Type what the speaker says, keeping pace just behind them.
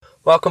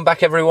Welcome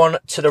back everyone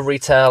to the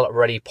Retail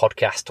Ready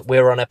podcast.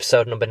 We're on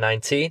episode number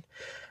 19,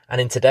 and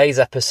in today's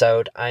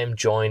episode I am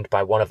joined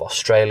by one of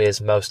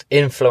Australia's most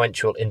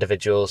influential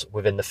individuals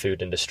within the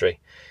food industry.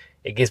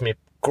 It gives me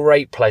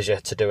great pleasure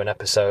to do an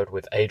episode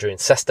with Adrian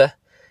Cester.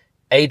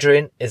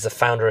 Adrian is the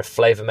founder of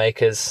Flavour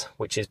Makers,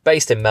 which is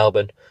based in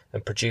Melbourne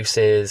and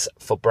produces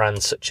for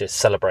brands such as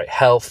Celebrate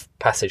Health,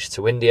 Passage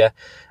to India,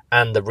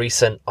 and the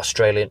recent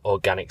Australian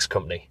Organics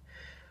Company.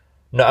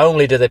 Not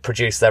only do they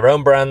produce their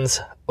own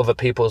brands, other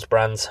people's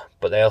brands,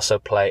 but they also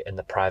play in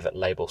the private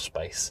label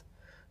space.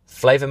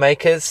 Flavour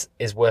Makers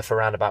is worth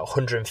around about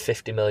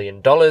 $150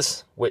 million,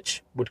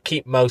 which would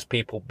keep most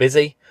people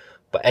busy.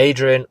 But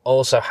Adrian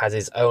also has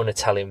his own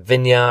Italian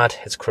vineyard,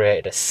 has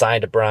created a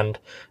cider brand,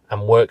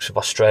 and works with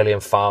Australian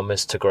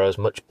farmers to grow as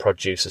much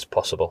produce as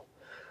possible.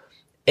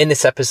 In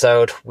this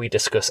episode, we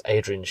discuss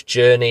Adrian's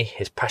journey,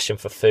 his passion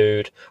for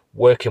food,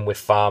 working with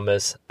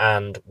farmers,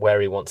 and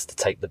where he wants to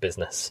take the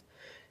business.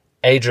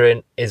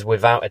 Adrian is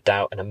without a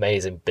doubt an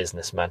amazing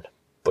businessman,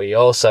 but he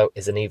also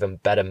is an even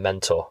better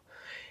mentor.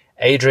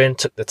 Adrian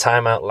took the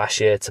time out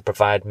last year to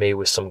provide me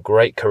with some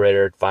great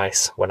career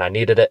advice when I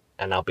needed it,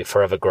 and I'll be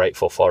forever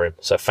grateful for him.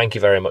 So thank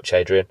you very much,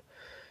 Adrian.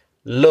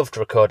 Loved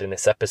recording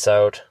this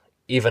episode,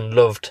 even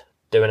loved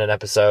doing an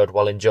episode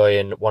while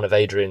enjoying one of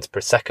Adrian's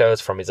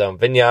Proseccos from his own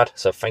vineyard.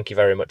 So thank you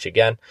very much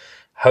again.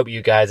 Hope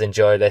you guys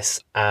enjoy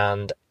this,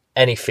 and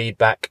any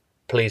feedback,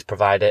 please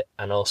provide it,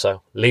 and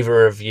also leave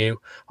a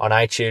review on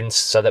iTunes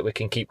so that we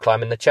can keep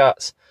climbing the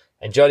charts.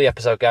 Enjoy the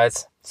episode,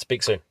 guys.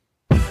 Speak soon.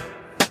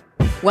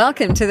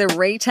 Welcome to the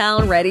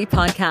Retail Ready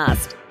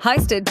podcast,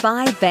 hosted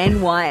by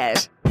Ben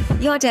Wyatt,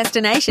 your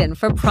destination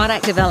for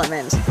product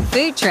development,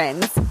 food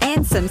trends,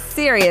 and some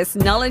serious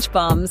knowledge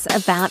bombs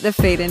about the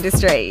food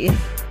industry.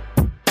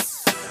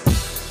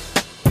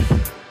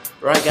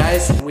 Right,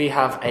 guys, we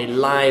have a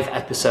live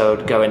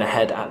episode going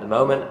ahead at the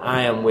moment.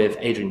 I am with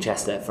Adrian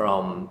Cester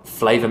from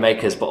Flavour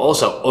Makers, but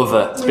also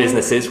other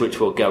businesses, which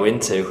we'll go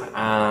into.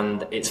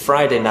 And it's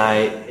Friday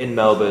night in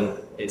Melbourne.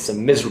 It's a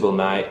miserable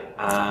night,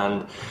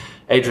 and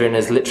Adrian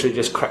has literally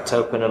just cracked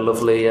open a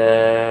lovely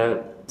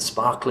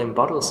sparkling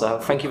bottle. So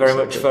thank you very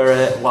much for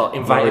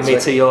inviting me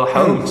to your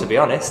home, to be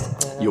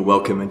honest. You're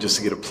welcome. And just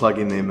to get a plug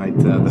in there, mate,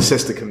 the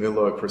Sesta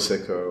Camillo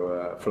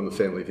Prosecco from the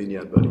family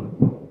vineyard, buddy.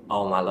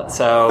 Oh my lord!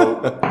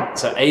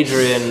 So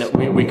Adrian,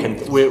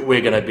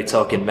 we're going to be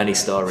talking many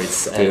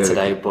stories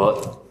today,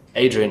 but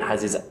Adrian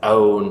has his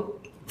own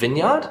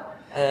vineyard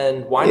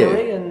and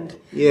winery, and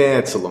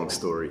it's a long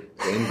story,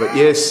 Ben. But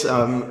yes,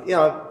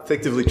 I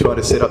effectively tried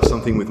to set up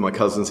something with my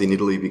cousins in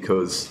Italy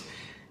because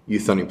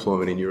youth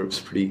unemployment in Europe's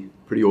pretty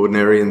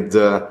ordinary, and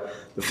the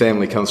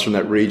family comes from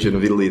that region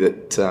of Italy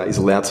that is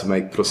allowed to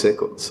make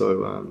prosecco.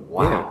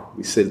 So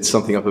we set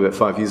something up about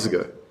 5 years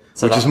ago.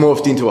 Which has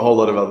morphed into a whole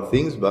lot of other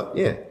things, but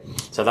yeah.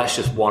 So that's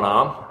just one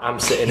arm. I'm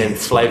sitting in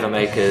Flavour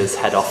Makers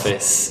head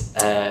office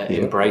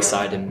in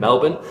Braeside in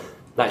Melbourne.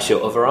 That's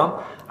your other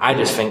arm. I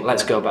just think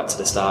let's go back to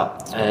the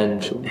start.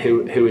 And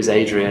who is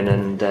Adrian,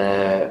 and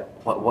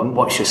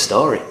what's your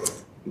story?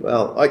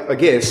 Well, I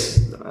guess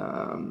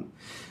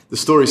the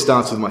story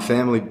starts with my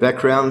family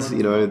background.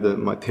 You know,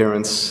 my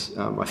parents,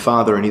 my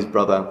father and his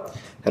brother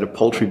had a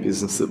poultry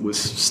business that was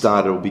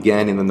started or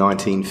began in the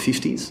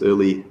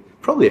 1950s,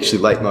 probably actually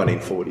late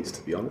 1940s,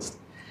 to be honest.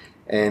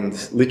 And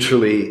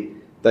literally,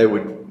 they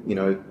would,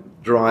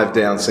 drive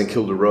down St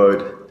Kilda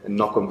Road and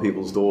knock on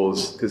people's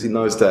doors, because in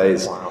those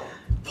days,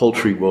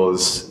 poultry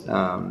was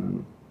a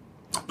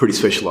pretty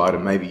special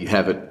item. Maybe you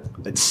have it,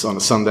 it's on a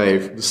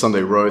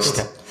Sunday roast.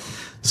 Okay.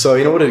 So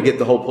in order to get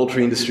the whole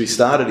poultry industry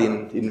started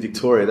in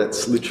Victoria,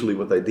 that's literally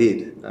what they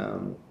did.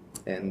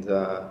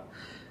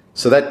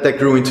 So that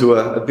grew into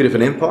a bit of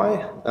an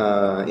empire.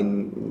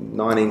 In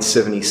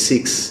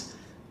 1976,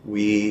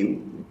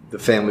 the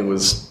family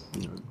was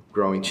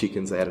growing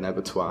chickens. They had an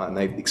abattoir and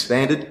they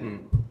expanded.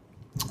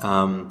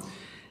 And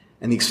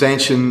the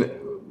expansion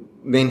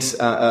meant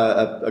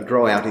a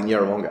grow out in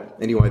Yarrawonga.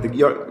 Anyway, the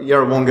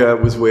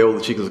Yarrawonga was where all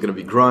the chickens were going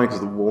to be growing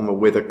because the warmer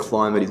weather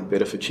climate is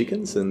better for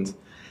chickens. And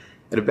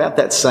at about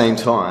that same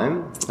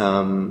time,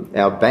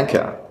 our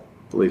banker,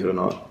 believe it or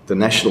not, the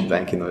National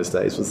Bank in those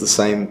days was the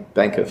same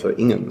banker for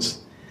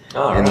Ingham's.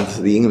 And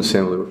the Ingham's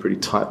family were pretty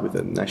tight with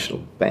the National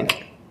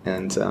Bank.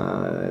 And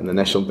the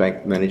National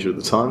Bank manager at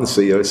the time, the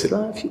CEO, said,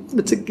 if you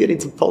wanted to get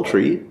into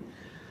poultry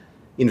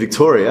in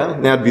Victoria,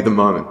 now'd be the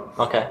moment.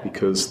 Okay.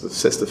 Because the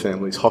Cester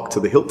family's hocked to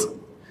the hilt.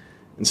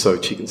 And so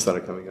chickens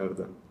started coming over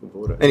the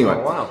border. Anyway,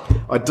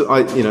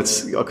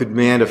 I could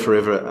meander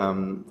forever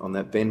on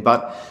that, Ben.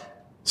 But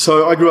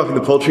so I grew up in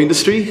the poultry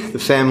industry. The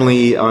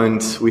family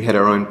we had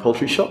our own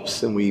poultry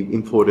shops, and we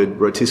imported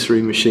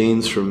rotisserie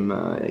machines from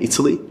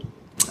Italy.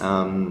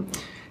 And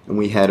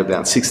we had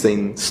about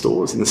 16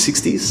 stores in the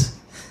 60s.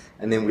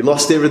 And then we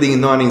lost everything in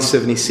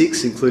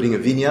 1976, including a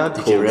vineyard.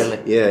 Did you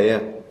really?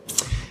 Yeah.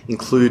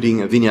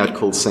 Including a vineyard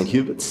called St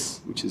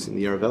Hubert's, which is in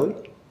the Yarra Valley,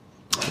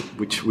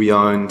 which we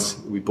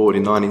bought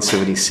in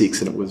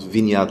 1976, and it was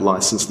vineyard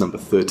license number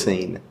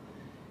 13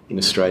 in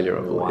Australia,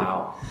 I believe.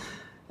 Wow.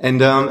 And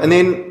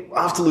then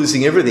after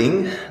losing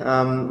everything,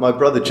 my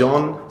brother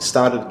John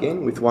started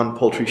again with one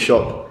poultry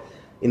shop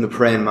in the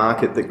Prahran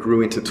market that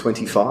grew into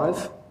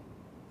 25.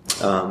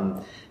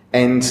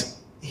 And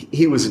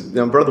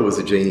my brother was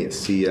a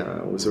genius. He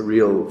was a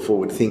real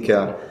forward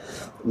thinker.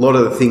 A lot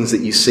of the things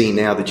that you see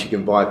now that you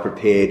can buy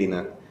prepared in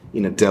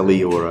a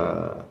deli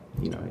or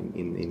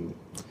in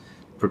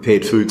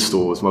prepared food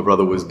stores, my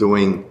brother was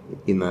doing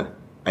in the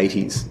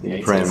 80s in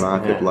the Prahran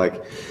market. Yeah.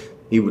 Like,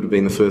 he would have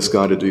been the first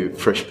guy to do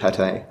fresh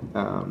pate,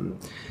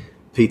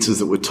 pizzas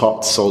that were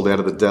topped, sold out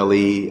of the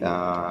deli,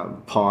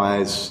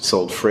 pies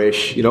sold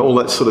fresh, all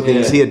that sort of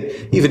things. He had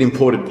even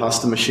imported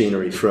pasta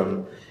machinery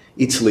from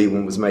Italy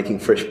when was making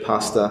fresh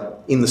pasta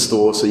in the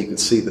store, so you could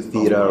see the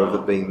theatre of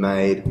it being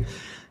made.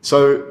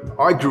 So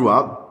I grew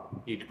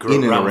up in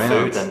and around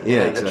food then.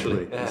 Yeah,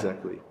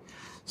 exactly.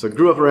 So I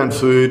grew up around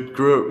food,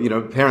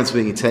 parents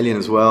being Italian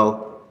as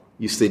well,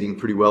 used to eating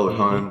pretty well at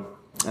home.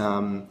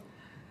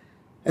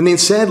 And then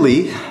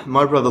sadly,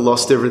 my brother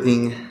lost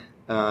everything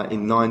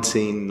in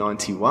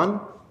 1991.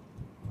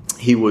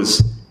 He was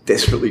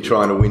desperately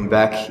trying to win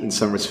back, in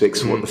some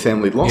respects, what the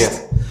family had lost.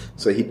 Yeah.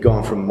 So he'd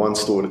gone from one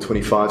store to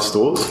 25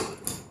 stores,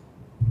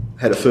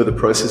 had a further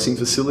processing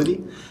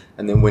facility,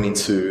 and then went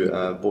into,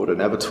 bought an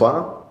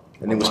abattoir,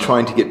 and then was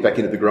trying to get back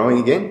into the growing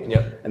again,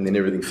 and then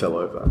everything fell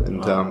over.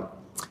 And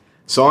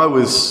so I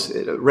was,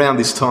 around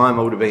this time,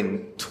 I would have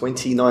been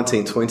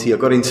 19, 20. I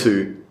got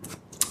into,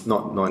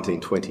 not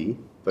 19, 20,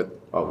 but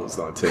I was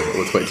 19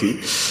 or 20.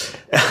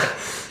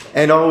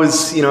 And I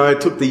was, I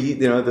took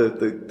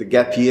the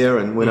gap year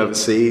and went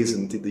overseas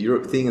and did the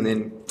Europe thing. And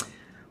then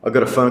I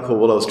got a phone call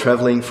while I was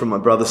traveling from my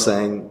brother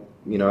saying,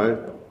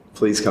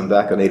 please come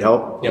back. I need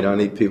help. I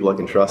need people I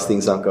can trust.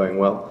 Things aren't going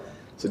well.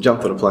 So I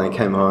jumped on a plane,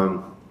 came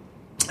home,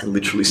 and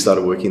literally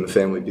started working in the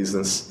family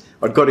business.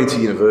 I'd got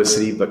into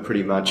university, but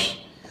pretty much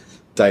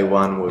day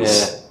one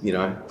was,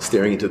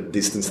 staring into the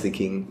distance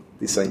thinking,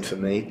 this ain't for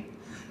me.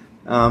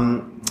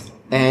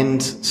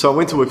 And so I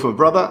went to work for my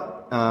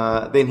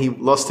brother. Then he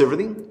lost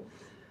everything.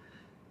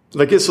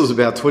 And I guess I was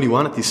about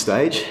 21 at this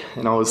stage.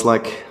 And I was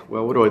like,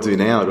 well, what do I do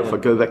now? If I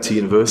go back to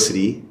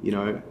university,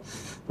 by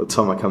the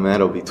time I come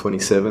out, I'll be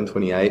 27,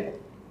 28. And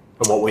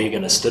what were you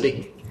going to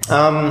study?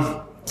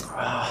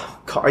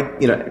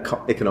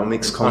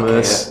 Economics,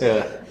 commerce.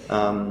 Okay,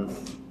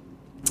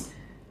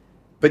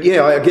 But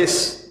I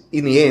guess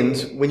in the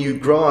end, when you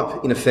grow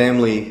up in a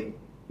family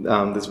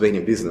that's been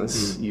in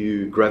business,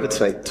 you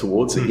gravitate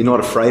towards it. You're not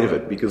afraid of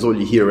it because all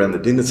you hear around the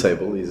dinner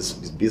table is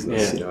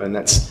business, and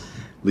that's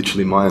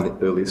literally my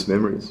earliest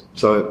memories.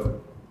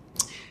 So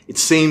it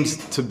seemed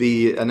to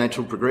be a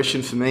natural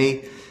progression for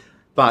me,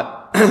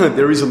 but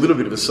there is a little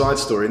bit of a side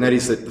story, and that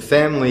is that the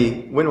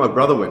family, when my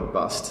brother went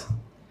bust,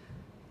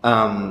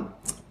 my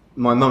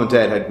mum and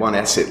dad had one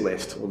asset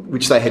left,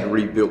 which they had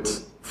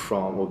rebuilt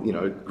from,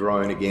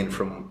 grown again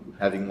from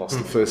having lost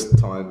the first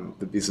time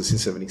the business in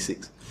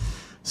 76.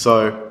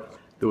 So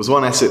there was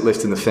one asset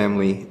left in the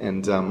family,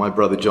 and my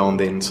brother John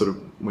then sort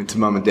of went to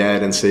mum and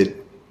dad and said,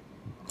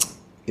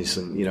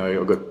 listen,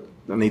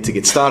 I need to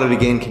get started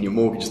again. Can you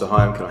mortgage the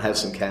home? Can I have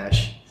some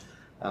cash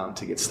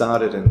to get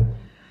started? And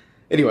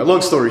anyway,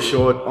 long story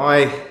short,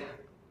 I,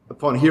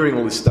 upon hearing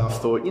all this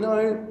stuff, thought,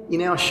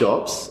 in our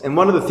shops, and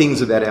one of the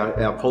things about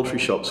our poultry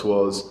shops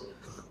was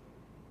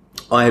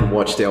I had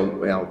watched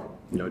our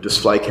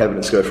display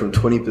cabinets go from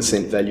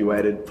 20%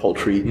 valuated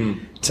poultry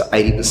to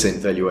 80%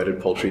 valuated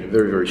poultry in a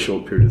very, very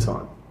short period of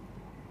time.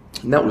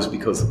 And that was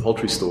because the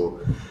poultry store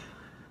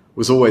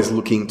was always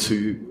looking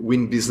to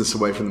win business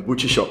away from the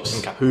butcher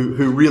shops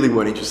who really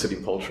weren't interested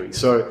in poultry.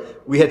 So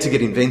we had to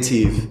get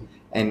inventive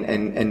and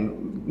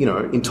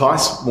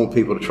entice more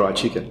people to try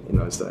chicken in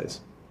those days.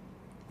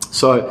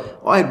 So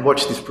I had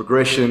watched this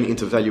progression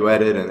into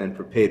value-added and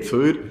prepared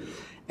food,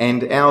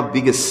 and our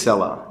biggest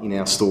seller in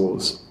our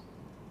stores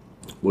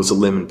was a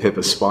lemon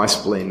pepper spice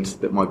blend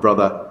that my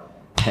brother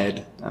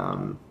had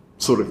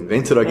sort of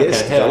invented, I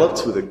guess,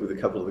 developed with a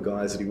couple of the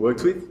guys that he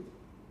worked with.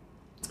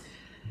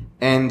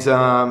 And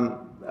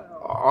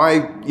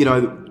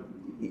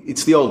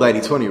it's the old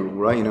 80-20 rule,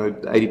 right?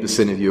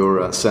 80% of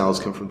your sales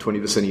come from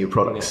 20% of your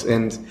products. Yeah.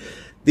 And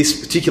this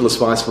particular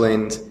spice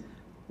blend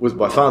was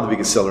by far the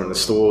biggest seller in the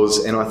stores.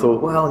 And I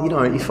thought, well,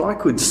 if I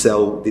could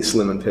sell this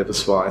lemon pepper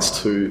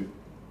spice to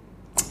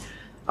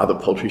other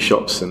poultry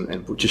shops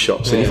and butcher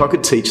shops, and if I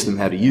could teach them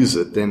how to use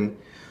it, then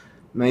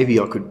maybe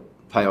I could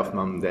pay off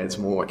mum and dad's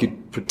more. I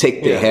could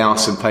protect their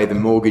house and pay the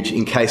mortgage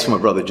in case my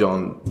brother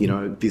John,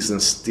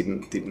 business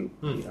didn't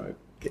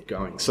get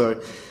going.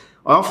 So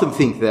I often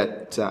think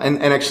that,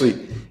 and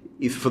actually,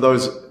 if for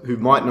those who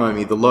might know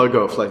me, the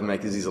logo of Flavour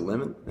Makers is a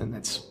lemon, and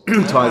that's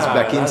ties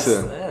back into.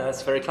 Yeah,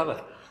 that's very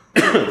clever.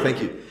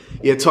 Thank you.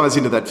 Yeah, it ties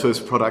into that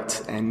first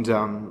product, and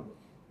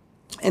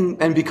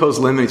because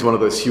lemon is one of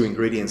those few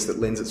ingredients that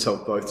lends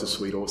itself both to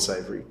sweet or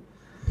savoury.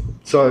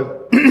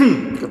 So,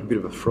 got a bit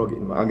of a frog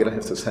in my. I'm going to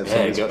have to have some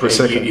of this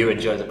Prosecco. You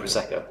enjoy the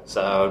Prosecco.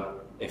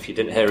 So, if you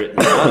didn't hear it,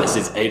 this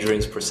is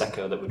Adrian's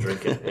Prosecco that we're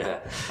drinking. Yeah,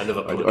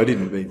 another product. I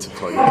didn't mean to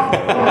plug it.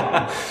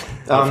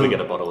 Hopefully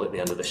get a bottle at the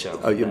end of the show.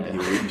 Oh, you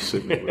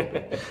certainly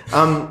would.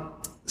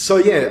 So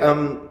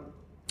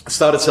I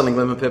started selling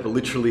lemon pepper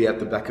literally at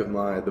the back of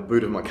the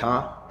boot of my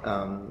car,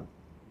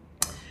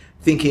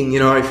 thinking,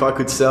 if I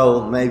could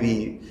sell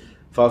maybe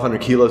 500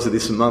 kilos of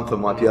this a month, I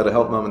might be able to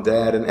help mum and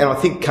dad. And I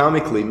think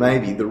karmically,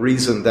 maybe the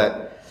reason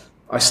that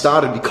I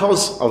started,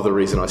 because of the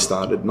reason I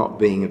started, not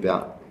being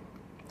about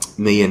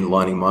me and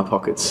lining my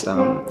pockets,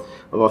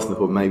 I've often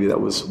thought maybe that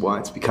was why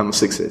it's become a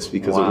success,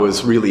 because it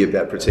was really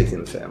about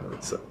protecting the family.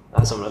 So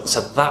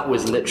that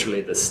was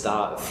literally the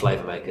start of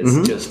Flavour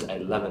Makers, just a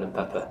lemon and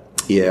pepper.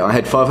 Yeah, I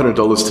had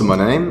 $500 to my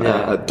name,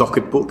 a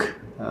docket book,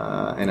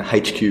 and a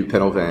HQ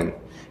panel van.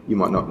 You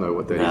might not know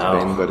what that is,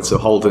 Ben, but it's a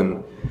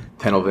Holden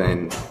panel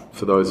van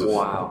for those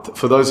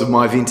of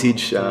my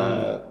vintage.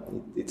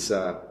 It's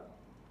an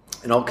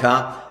old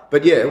car,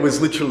 but yeah,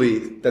 that's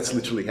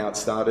literally how it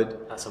started.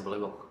 That's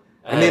unbelievable.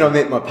 And then I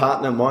met my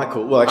partner,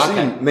 Michael. Well, actually,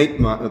 I didn't meet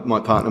my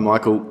partner,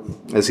 Michael,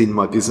 as in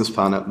my business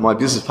partner. My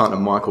business partner,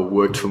 Michael,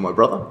 worked for my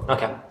brother.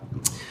 Okay.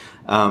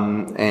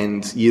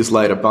 And years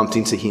later, bumped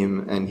into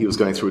him, and he was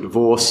going through a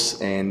divorce,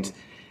 and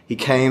he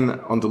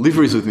came on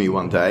deliveries with me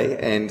one day.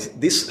 And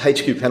this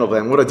HQ panel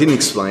van, what I didn't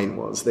explain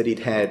was that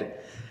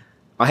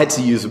I had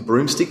to use a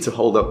broomstick to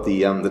hold up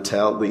the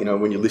towel.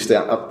 When you lift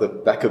out up the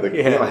back of the,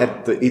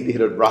 it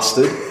had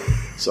rusted,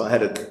 so I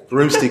had a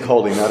broomstick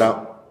holding that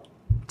up.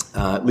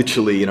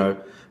 Literally,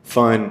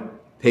 phone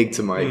pegged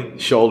to my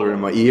shoulder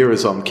and my ear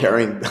as I'm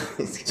carrying.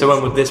 So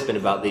when would this been,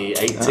 about the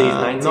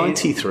 80s, 90s?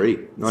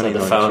 93. So the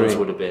phones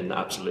would have been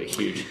absolutely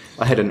huge.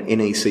 I had an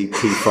NEC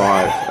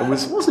P5.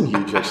 It wasn't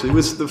huge, actually. It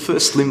was the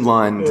first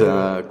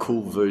slimlined,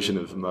 cool version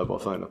of a mobile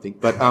phone, I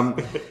think. But,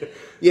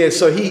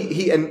 so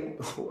he and,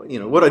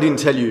 what I didn't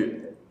tell you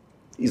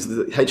is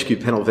the HQ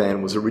panel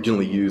van was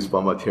originally used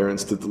by my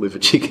parents to deliver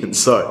chicken.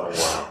 So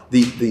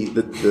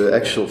the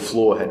actual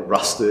floor had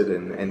rusted,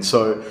 and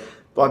so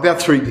by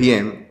about 3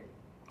 p.m,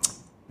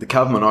 the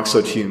carbon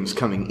monoxide fumes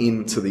coming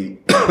into the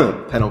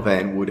panel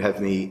van would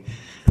have me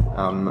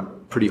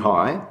pretty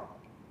high.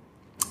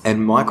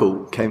 And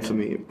Michael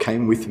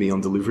came with me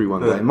on delivery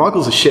one day.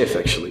 Michael's a chef,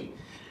 actually.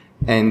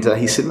 And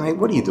he said, "Mate,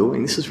 what are you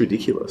doing? This is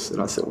ridiculous."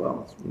 And I said,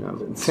 "Well,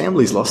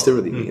 family's lost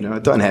everything. I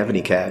don't have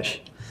any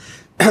cash."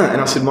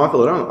 And I said,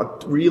 "Michael, I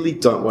really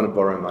don't want to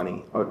borrow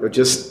money. I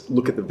just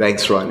look at the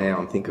banks right now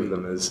and think of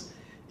them as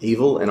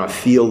evil, and I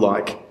feel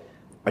like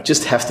I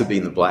just have to be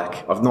in the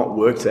black. I've not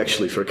worked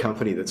actually for a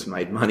company that's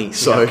made money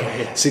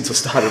since I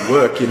started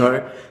work,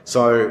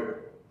 So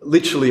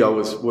literally I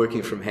was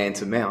working from hand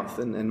to mouth.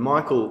 And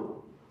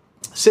Michael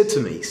said to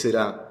me, get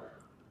a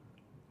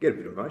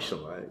bit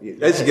emotional,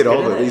 mate. As you get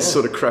older, these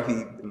sort of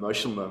crappy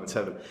emotional moments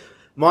happen.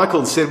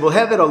 Michael said, "Well,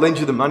 how about I lend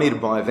you the money to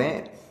buy a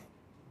van?"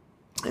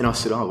 And I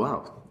said, "Oh,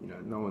 wow,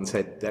 no one's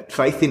had that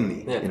faith in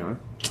me,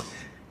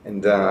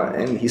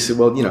 And he said,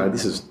 "Well,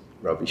 this is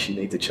rubbish. You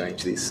need to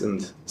change this."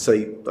 And so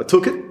I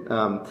took it,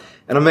 and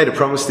I made a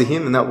promise to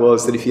him, and that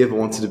was that if he ever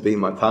wanted to be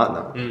my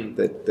partner,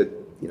 that the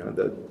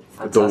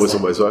door was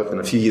always open.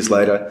 A few years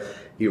later,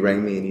 he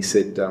rang me and he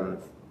said,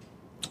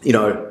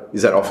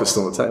 "Is that offer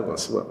still on the table?" I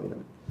said, "Well,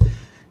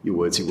 your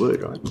word's your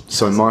word, right?"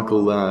 So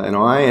Michael and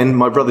I, and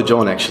my brother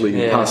John actually,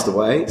 who passed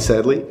away,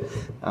 sadly,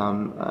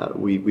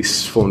 we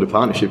formed a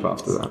partnership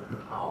after that.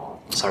 Oh,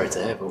 sorry to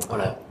hear, but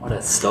what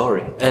a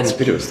story. And it's a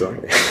bit of a story.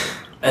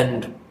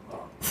 And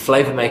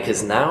Flavour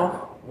Makers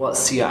now,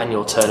 what's your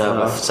annual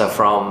turnover? So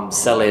from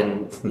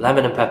selling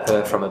lemon and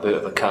pepper from a boot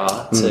of a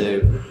car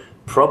to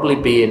probably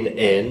being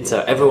in,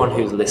 so everyone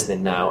who's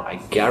listening now, I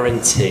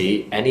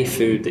guarantee any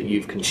food that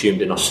you've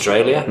consumed in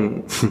Australia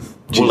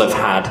will have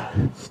had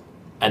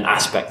an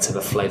aspect of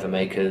a Flavour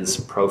Makers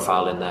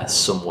profile in there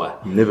somewhere.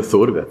 Never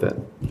thought about that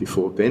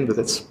before, Ben, but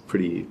that's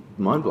pretty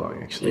mind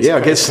blowing, actually. I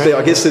guess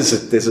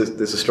there's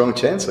a strong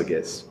chance. I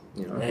guess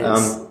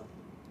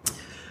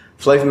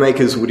Flavour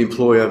Makers would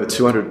employ over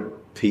 200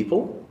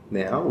 people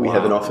now. We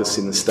have an office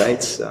in the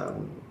States,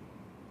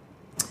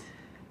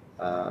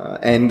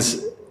 and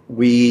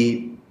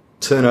we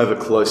turn over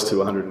close to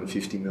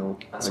 150 mil.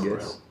 That's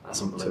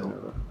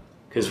unbelievable.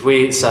 Because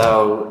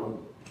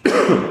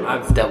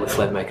I've dealt with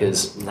Flavour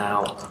Makers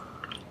now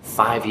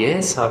 5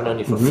 years. I've known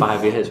you for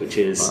 5 years, which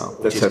is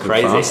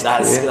crazy.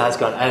 That's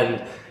gone.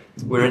 And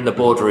we're in the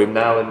boardroom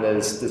now, and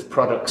there's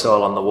products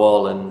all on the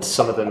wall, and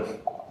some of them,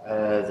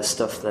 the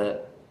stuff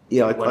that.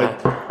 Yeah,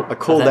 I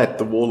call that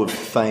the wall of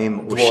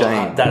fame or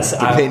shame,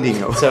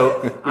 depending on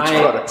which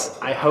products.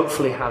 I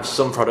hopefully have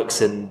some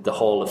products in the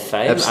Hall of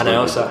Fame, and I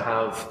also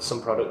have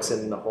some products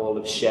in the Hall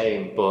of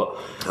Shame. But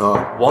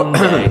one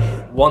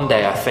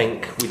day, I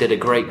think we did a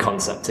great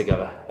concept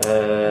together,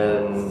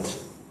 and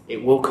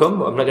it will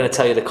come. I'm not going to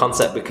tell you the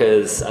concept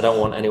because I don't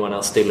want anyone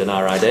else stealing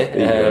our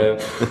idea.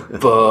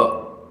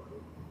 But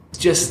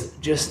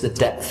just the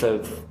depth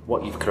of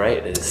what you've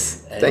created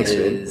is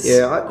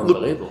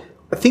unbelievable.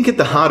 I think at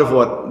the heart of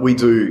what we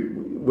do,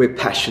 we're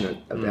passionate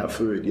about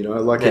food,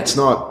 it's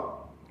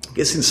not, I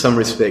guess in some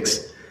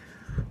respects,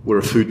 we're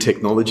a food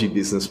technology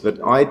business, but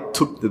I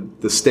took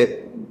the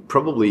step,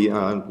 probably,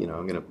 I'm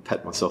going to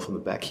pat myself on the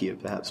back here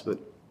perhaps, but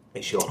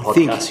it's your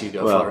podcast, you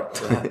go for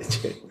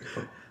it.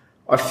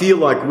 I feel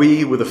like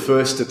we were the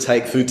first to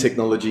take food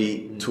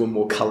technology to a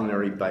more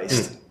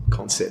culinary-based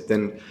concept.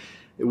 And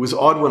it was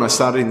odd when I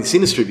started in this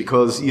industry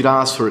because you'd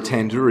ask for a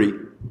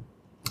tandoori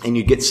and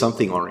you'd get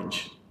something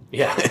orange.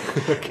 Yeah.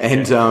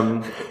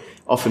 And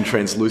often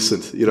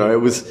translucent. You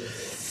know,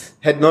 it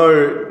had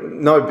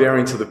no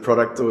bearing to the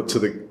product or to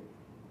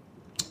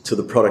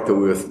the product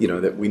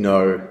that that we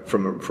know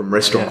from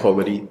restaurant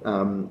quality.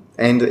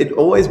 And it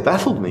always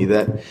baffled me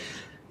that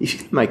if you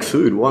can make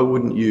food, why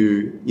wouldn't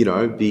you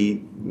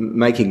be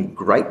making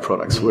great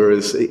products?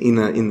 Whereas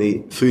in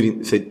the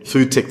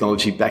food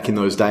technology back in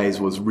those days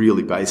was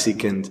really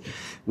basic and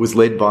was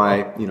led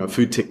by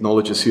food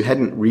technologists who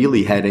hadn't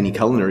really had any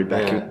culinary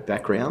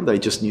background. They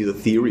just knew the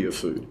theory of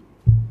food.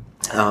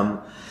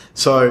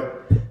 So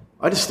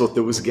I just thought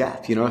there was a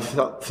gap. I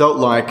felt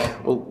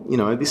like, well,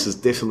 this is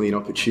definitely an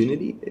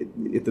opportunity.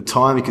 At the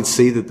time, you could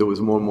see that there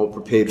was more and more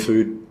prepared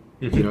food,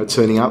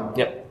 turning up.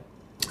 Yep.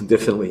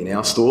 Definitely in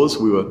our stores,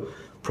 we were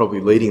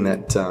probably leading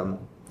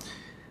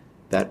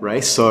that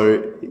race.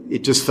 So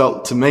it just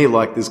felt to me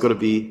like there's got to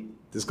be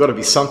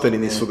something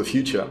in this for the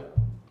future.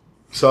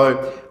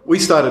 So we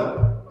started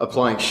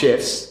applying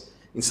chefs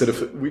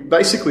we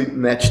basically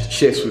matched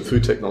chefs with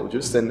food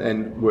technologists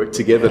and worked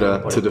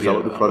together to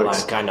develop the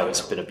products. Like, I know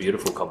it's been a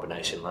beautiful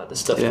combination. Like the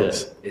stuff that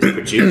is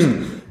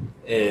produced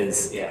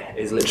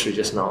is literally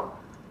just not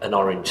an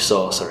orange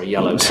sauce or a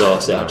yellow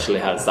sauce. It actually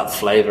has that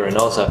flavour, and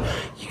also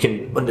you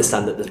can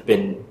understand that there's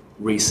been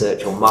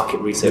research or market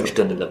research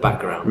done in the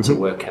background to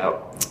work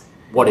out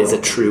what is a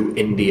true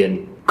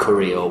Indian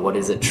curry or what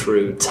is a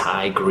true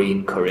Thai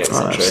green curry,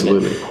 etc.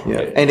 Absolutely,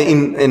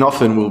 and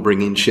often we'll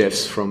bring in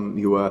chefs from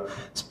who are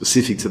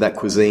specific to that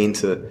cuisine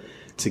to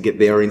get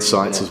their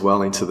insights as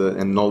well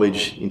and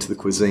knowledge into the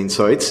cuisine.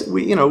 So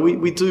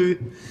we do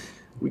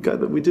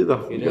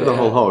the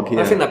whole hog.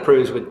 Yeah. I think that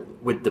proves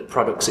with the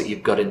products that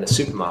you've got in the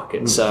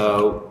supermarket.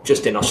 So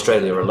just in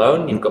Australia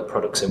alone, you've got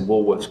products in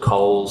Woolworths,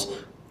 Coles,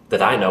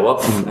 that I know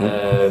of,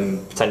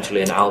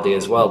 potentially in Aldi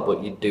as well,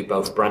 but you do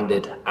both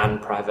branded and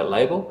private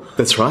label.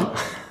 That's right.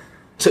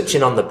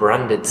 Touching on the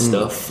branded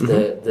stuff,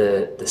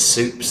 the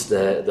soups,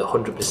 the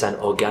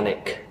 100%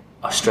 organic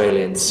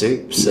Australian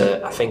soups,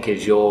 I think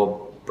is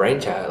your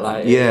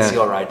brainchild. It's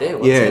your idea.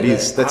 It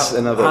is. That's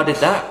another. How did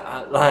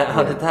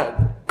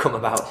that come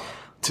about?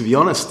 To be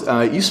honest,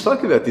 you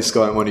spoke about this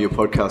guy on one of your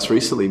podcasts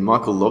recently,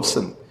 Michael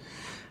Lobson.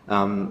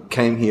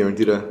 Came here and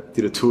did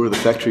a tour of the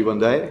factory one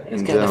day.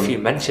 He's getting a few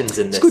mentions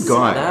in this. He's a good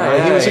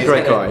guy. He was a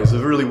great guy. He was a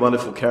really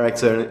wonderful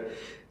character.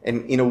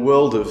 And in a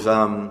world of,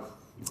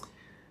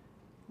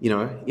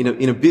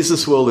 in a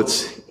business world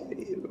that's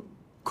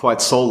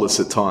quite soulless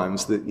at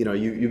times, that,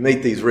 you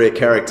meet these rare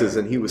characters,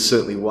 and he was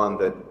certainly one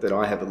that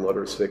I have a lot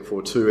of respect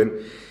for too. And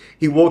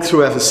he walked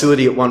through our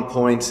facility at one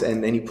point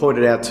and he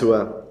pointed out to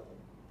a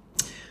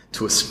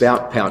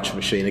spout pouch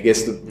machine. I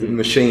guess the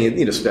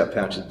machine, spout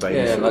pouches,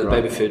 baby food. Like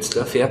right? Baby food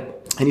stuff, yeah.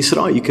 And he said,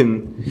 "Oh, you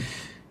can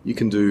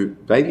do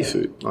baby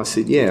food." I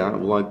said, "Yeah."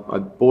 Well, I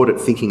bought it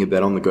thinking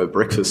about on-the-go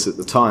breakfast at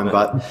the time,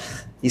 but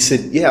he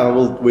said, "Yeah,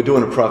 well, we're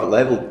doing a private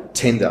label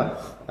tender.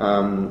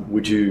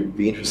 Would you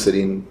be interested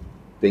in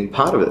being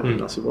part of it?"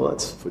 And I said, "Well,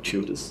 that's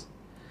fortuitous."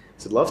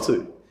 He said, "Love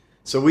to."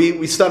 So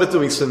we started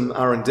doing some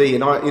R&D,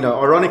 and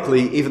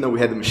ironically, even though we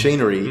had the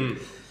machinery,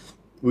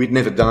 we'd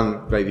never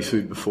done baby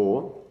food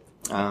before.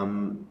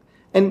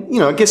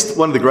 I guess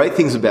one of the great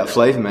things about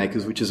Flavor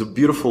Makers, which is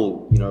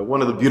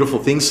one of the beautiful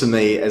things for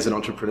me as an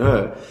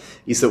entrepreneur,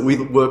 is that we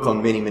work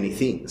on many, many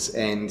things.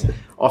 And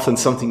often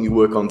something you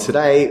work on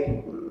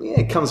today,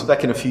 it comes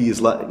back in a few years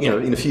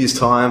in a few years'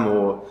 time,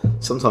 or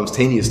sometimes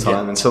 10 years'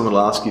 time, and someone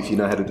will ask you if you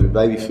know how to do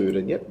baby food.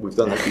 And we've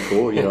done that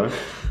before,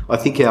 I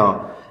think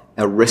our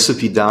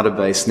recipe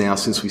database now,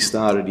 since we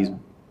started, is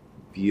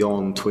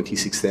beyond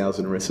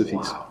 26,000 recipes.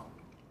 Wow.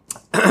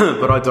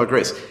 But I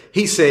digress.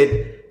 He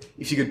said,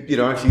 if you could,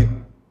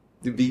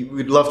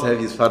 we'd love to have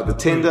you as part of the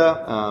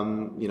tender,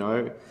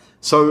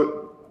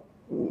 So,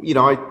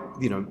 I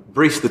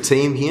briefed the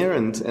team here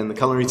and the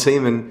culinary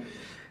team, and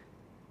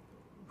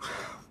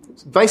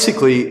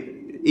basically,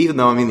 even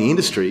though I'm in the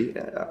industry,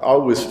 I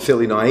was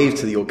fairly naive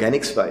to the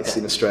organic space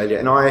in Australia,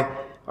 and I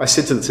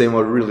said to the team,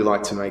 I'd really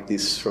like to make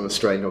this from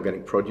Australian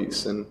organic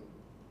produce. And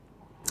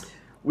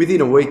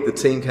within a week, the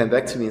team came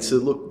back to me and said,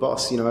 "Look,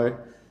 boss, we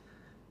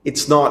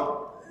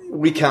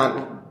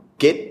can't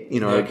get,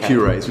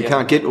 purees. We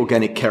can't get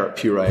organic carrot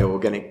puree or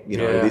organic,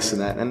 this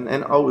and that."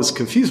 And I was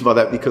confused by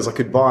that because I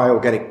could buy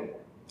organic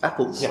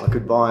apples. I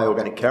could buy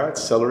organic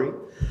carrots, celery.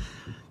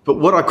 But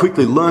what I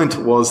quickly learned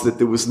was that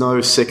there was no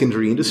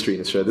secondary industry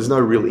in Australia. There's no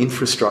real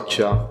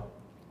infrastructure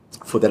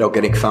for that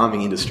organic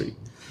farming industry,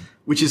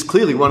 which is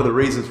clearly one of the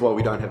reasons why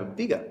we don't have a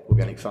bigger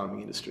organic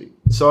farming industry.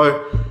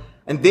 So,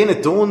 and then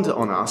it dawned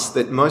on us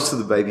that most of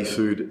the baby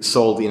food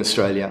sold in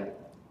Australia,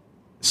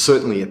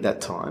 certainly at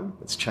that time,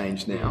 it's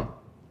changed now,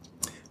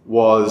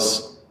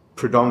 was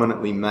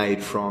predominantly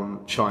made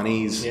from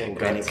Chinese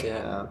organic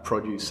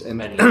produce. And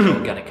mainly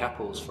organic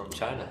apples from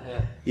China,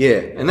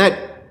 and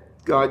that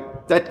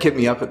kept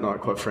me up at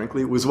night, quite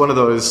frankly. It was one of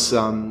those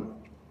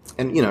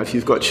and if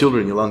you've got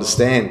children, you'll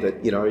understand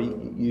that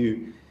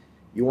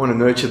you want to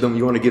nurture them,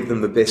 you want to give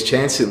them the best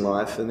chance in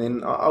life. And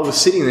then I was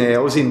sitting there,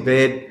 I was in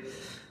bed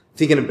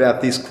thinking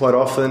about this quite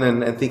often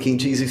and thinking,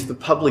 geez, if the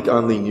public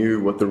only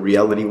knew what the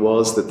reality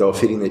was that they were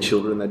feeding their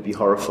children, they'd be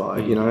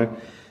horrified.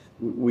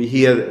 We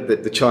hear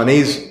that the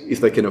Chinese,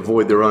 if they can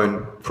avoid their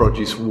own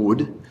produce,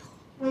 would,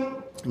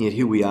 and yet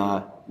here we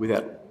are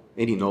without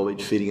any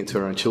knowledge feeding it to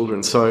our own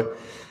children. So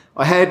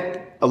I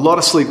had a lot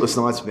of sleepless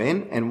nights,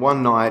 Ben, and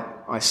one night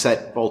I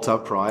sat bolt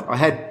upright. I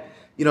had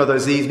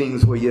those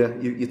evenings where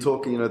you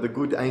talk, the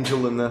good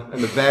angel and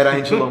the bad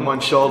angel on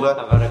one shoulder.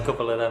 I've had a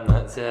couple of them.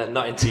 That's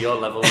not into your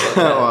level. But,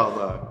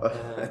 well,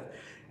 no.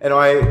 And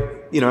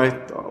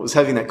I was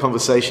having that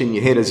conversation in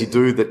your head as you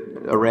do that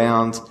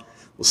around,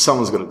 well,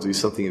 someone's got to do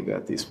something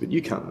about this, but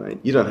you can't, mate.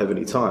 You don't have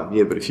any time.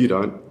 Yeah, but if you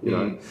don't,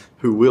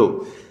 who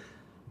will?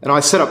 And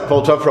I sat up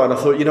bolt upright and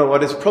I thought, you know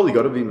what, it's probably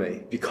got to be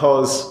me,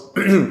 because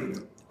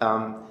the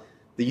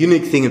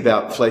unique thing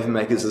about Flavour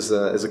Makers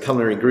as a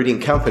culinary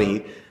ingredient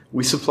company,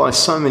 we supply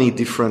so many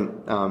different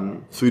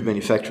food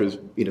manufacturers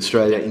in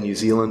Australia, in New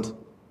Zealand,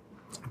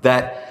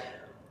 that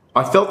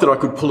I felt that I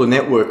could pull a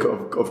network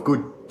of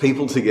good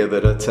people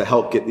together to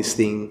help get this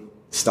thing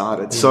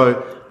started.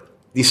 So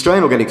the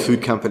Australian Organic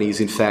Food Company is,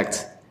 in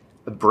fact,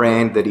 a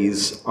brand that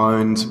is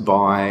owned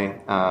by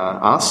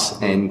us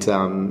and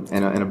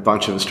a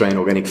bunch of Australian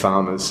organic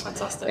farmers.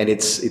 Fantastic. And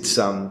it's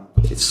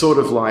sort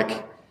of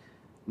like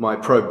my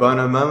pro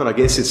bono moment. I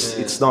guess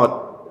it's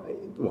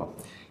not, well,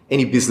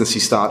 any business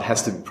you start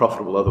has to be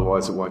profitable,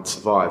 otherwise it won't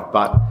survive.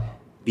 But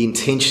the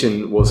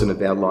intention wasn't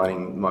about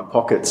lining my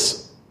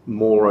pockets.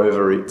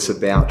 Moreover, it's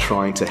about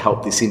trying to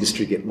help this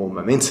industry get more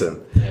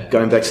momentum. Yeah.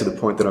 Going back to the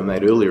point that I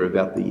made earlier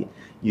about the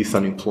youth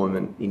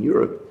unemployment in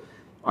Europe,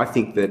 I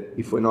think that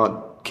if we're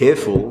not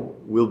careful,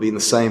 we'll be in the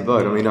same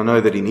boat. I mean, I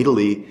know that in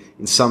Italy,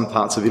 in some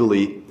parts of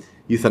Italy,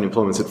 youth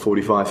unemployment's at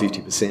 45,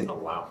 50%. Oh,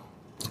 wow.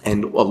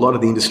 And a lot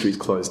of the industry's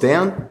closed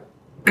down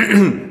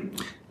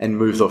and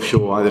moved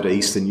offshore, either to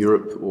Eastern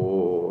Europe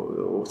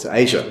or to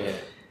Asia. Yeah.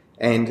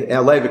 And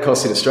our labour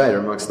costs in Australia are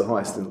amongst the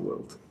highest in the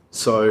world.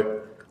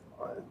 So,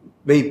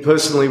 me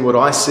personally, what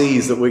I see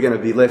is that we're going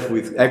to be left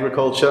with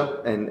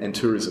agriculture and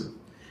tourism.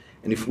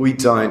 And if we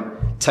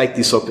don't take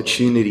this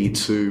opportunity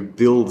to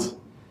build,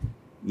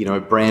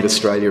 brand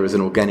Australia as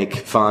an organic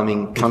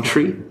farming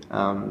country,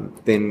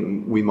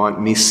 then we might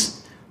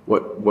miss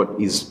what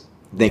is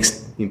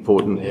next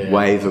important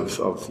wave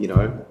of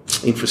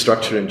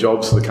infrastructure and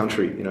jobs for the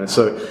country.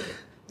 So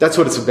that's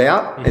what it's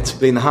about. It's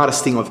been the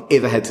hardest thing I've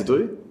ever had to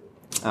do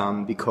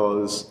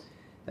because,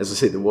 as I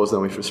said, there was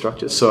no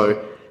infrastructure.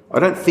 So I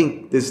don't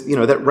think there's,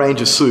 that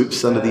range of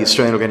soups under the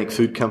Australian Organic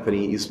Food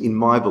Company is, in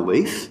my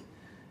belief,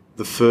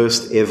 the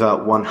first ever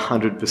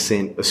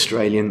 100%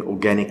 Australian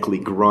organically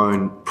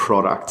grown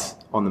product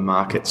on the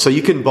market. So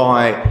you can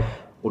buy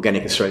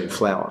organic Australian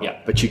flour,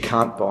 but you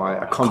can't buy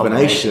a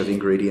combination of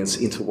ingredients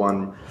into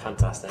one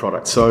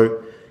product.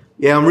 So,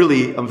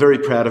 I'm very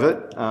proud of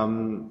it.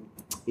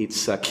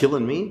 It's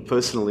killing me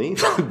personally,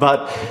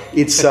 but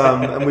it's,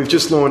 and we've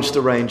just launched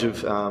a range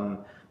of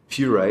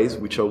purees,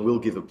 which I will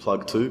give a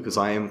plug to because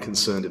I am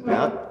concerned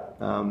about.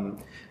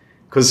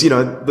 Because,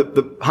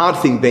 the hard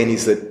thing, Ben,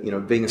 is that,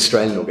 being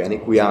Australian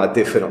organic, we are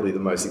definitely the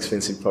most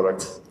expensive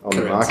product on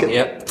the market.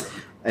 Yep.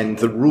 And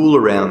the rule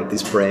around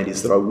this brand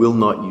is that I will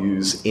not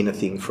use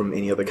anything from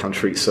any other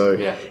country.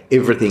 So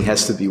everything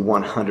has to be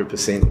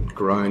 100%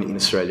 grown in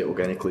Australia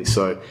organically.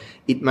 So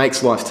it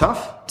makes life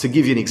tough. To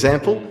give you an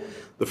example,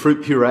 the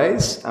fruit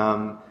purees,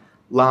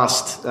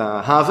 last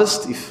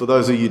harvest, if for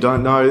those of you who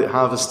don't know,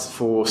 harvest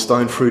for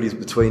stone fruit is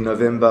between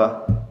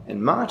November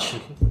and March,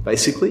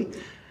 basically.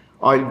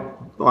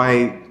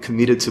 I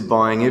committed to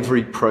buying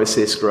every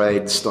processed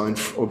grade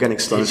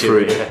organic stone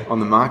fruit on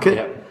the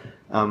market,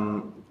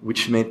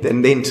 which meant,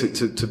 and then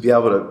to be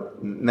able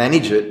to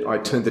manage it, I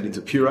turned it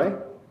into puree.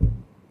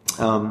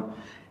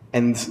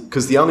 And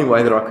because the only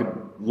way that I could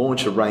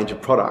launch a range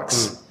of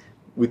products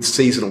with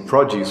seasonal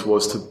produce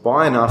was to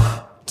buy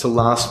enough to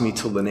last me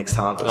till the next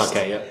harvest,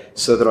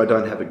 so that I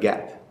don't have a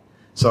gap.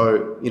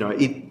 So,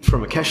 it,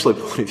 from a cash flow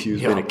point of view,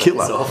 has been a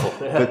killer.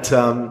 It's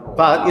awful.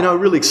 But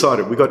really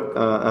excited. We've got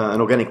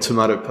an organic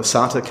tomato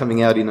passata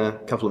coming out in a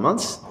couple of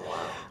months. Oh, wow.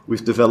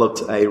 We've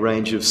developed a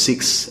range of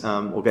 6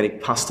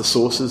 organic pasta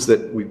sauces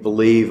that we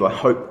believe, I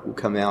hope, will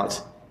come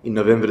out in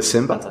November,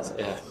 December. Fantastic,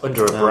 yeah.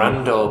 Under a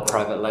brand or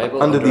private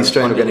label? Under the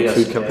Australian Organic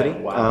Food Company.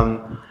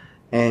 Wow.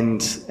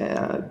 And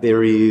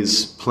there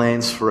is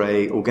plans for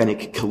a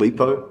organic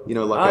Calippo,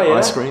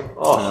 ice cream.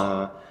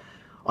 Oh.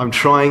 I'm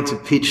trying to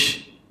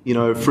pitch,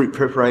 fruit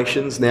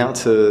preparations now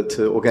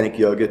to organic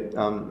yogurt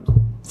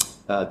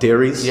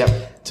dairies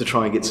to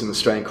try and get some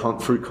Australian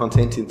fruit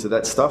content into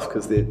that stuff,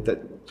 because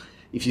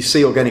if you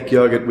see organic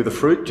yogurt with a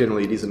fruit,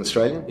 generally it is an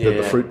Australian,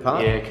 the fruit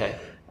part. Yeah, okay.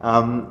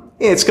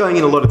 It's going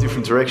in a lot of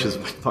different directions,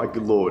 my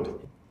good Lord.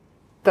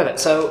 Perfect.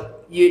 So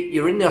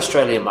you're in the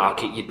Australian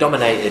market, you're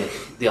dominating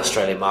the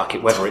Australian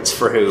market, whether it's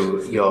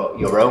through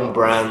your own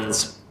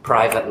brands,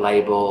 private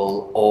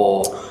label,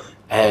 or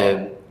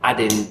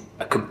adding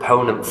a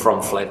component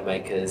from Flavour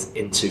Makers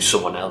into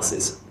someone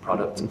else's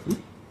product.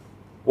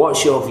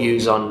 What's your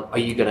views on, are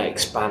you going to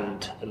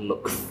expand and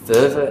look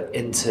further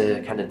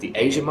into kind of the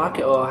Asian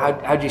market, or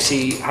how do you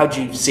see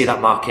that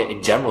market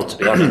in general, to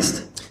be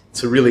honest?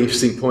 It's a really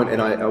interesting point,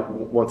 and I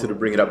wanted to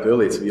bring it up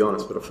earlier, to be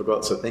honest, but I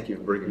forgot, so thank you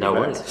for bringing it back. No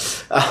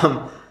worries.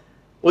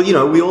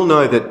 Well, we all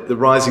know that the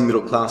rising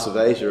middle class of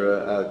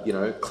Asia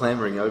are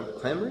clambering?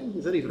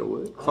 Is that even a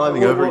word?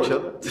 Climbing over each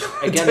other?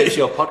 Again, it's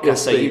your podcast,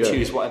 yes, so you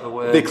choose whatever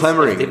word. They're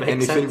clambering, and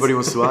if anybody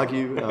wants to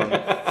argue...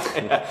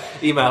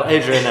 Email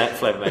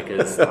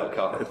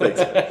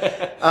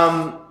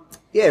adrian@flavourmakers.com.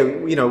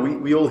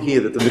 We all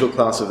hear that the middle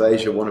class of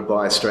Asia want to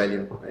buy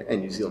Australian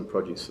and New Zealand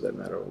produce, for that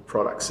matter, or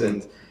products.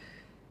 And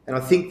I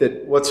think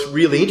that what's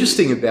really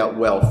interesting about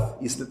wealth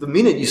is that the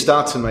minute you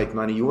start to make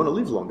money, you want to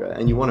live longer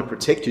and you want to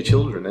protect your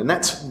children. And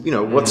that's,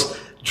 what's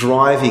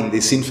driving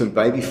this infant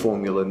baby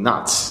formula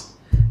nuts,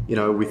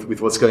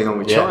 with what's going on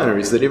with China,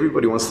 is that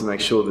everybody wants to make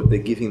sure that they're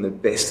giving the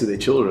best to their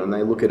children. And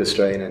they look at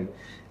Australian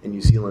and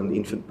New Zealand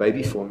infant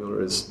baby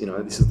formula as,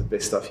 this is the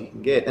best stuff you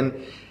can get.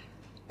 And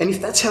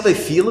if that's how they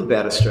feel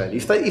about Australia,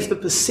 if the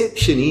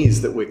perception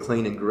is that we're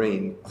cleaner and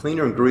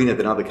greener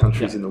than other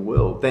countries in the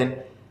world,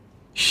 then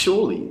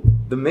surely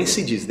the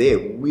message is there.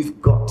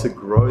 We've got to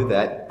grow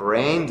that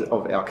brand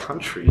of our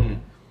country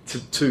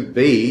to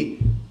be...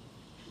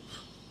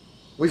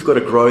 We've got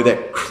to grow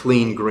that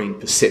clean, green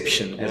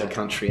perception as a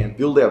country and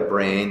build our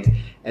brand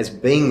as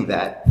being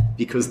that,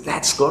 because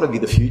that's got to be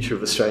the future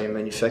of Australian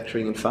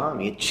manufacturing and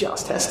farming. It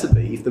just has to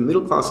be. If the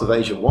middle class of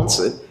Asia wants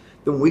it,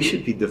 then we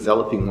should be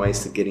developing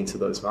ways to get into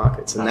those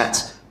markets. And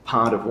that's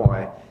part of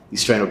why the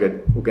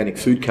Australian Organic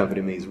Food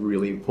Company to me is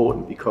really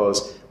important,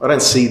 because I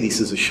don't see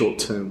this as a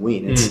short-term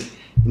win.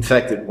 In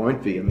fact, it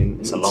won't be. I mean,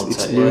 it's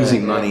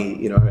losing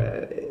money,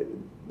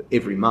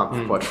 every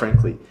month, quite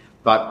frankly.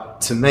 But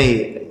to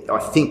me, I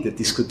think that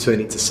this could turn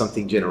into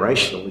something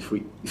generational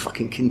if I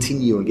can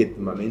continue and get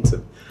the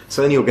momentum.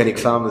 So any organic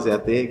farmers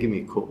out there, give me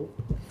a call.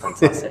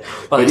 Fantastic.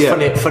 Well,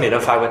 it's funny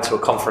enough, I went to a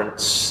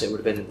conference, it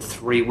would have been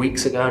 3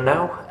 weeks ago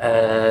now,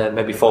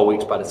 maybe 4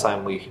 weeks by the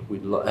time we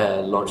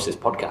launched this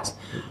podcast.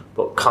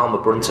 But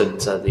Karma Brunton,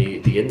 so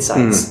the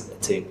Insights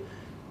team,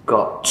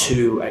 got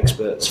 2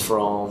 experts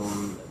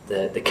from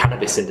the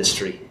cannabis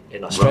industry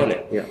in Australia.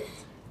 Right. Yeah.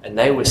 And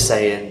they were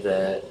saying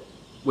that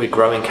we're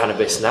growing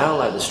cannabis now,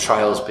 like there's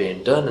trials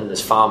being done and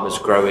there's farmers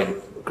growing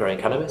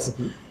cannabis.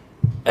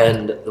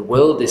 And the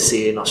world is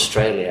seeing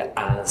Australia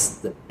as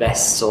the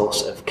best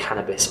source of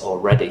cannabis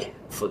already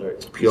for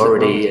its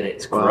purity and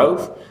its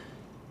growth.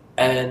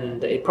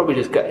 And it probably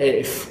just got,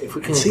 if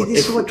we can... See,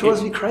 this is what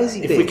drives me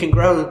crazy. If we can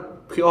grow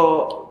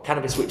pure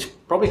cannabis, which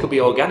probably could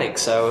be organic,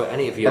 so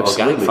any of you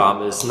organic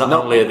farmers, not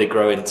only are they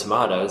growing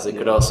tomatoes, they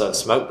could also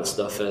smoke the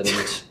stuff, and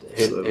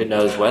who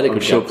knows where they could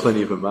go. I'm sure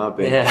plenty of them are,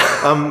 Ben.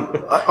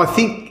 Yeah. I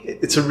think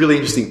it's a really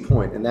interesting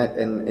point, and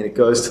it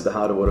goes to the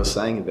heart of what I was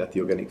saying about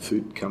the organic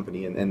food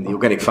company and the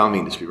organic farming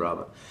industry,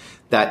 rather,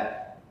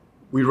 that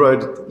we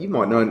rode... You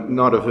might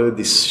not have heard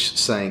this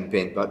saying,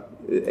 Ben, but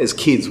as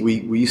kids,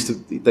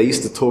 they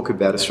used to talk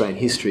about Australian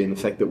history and the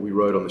fact that we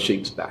rode on the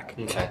sheep's back.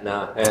 Okay,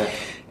 no, yeah.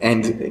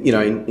 And,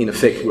 in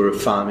effect, we're a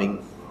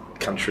farming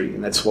country,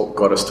 and that's what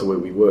got us to where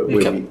we were,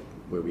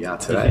 where we are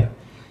today.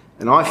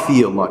 And I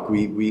feel like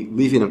we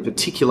live in a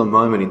particular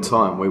moment in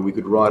time where we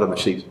could ride on the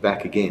sheep's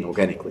back again,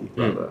 organically,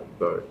 rather.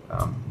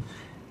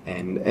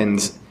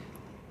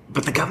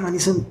 But the government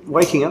isn't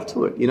waking up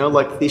to it.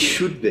 There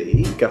should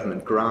be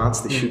government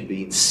grants, there should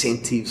be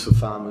incentives for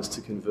farmers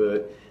to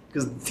convert,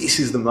 because this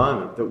is the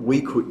moment that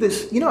we could... that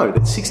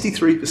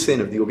 63%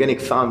 of the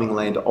organic farming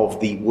land of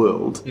the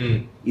world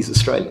is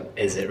Australian.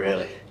 Is it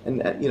really?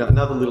 And,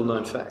 another little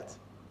known fact.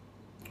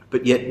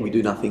 But yet we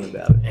do nothing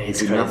about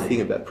it. We do nothing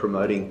about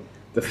promoting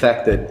the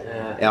fact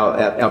that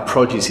our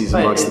produce is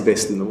amongst the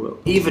best in the world.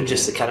 Even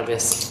just the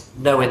cannabis,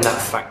 knowing that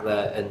fact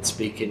there, and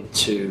speaking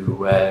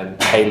to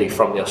Hayley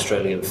from the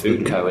Australian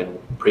Food Co. in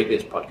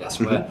previous podcasts,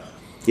 where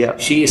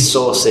she is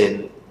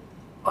sourcing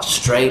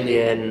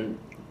Australian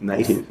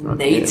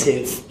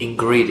native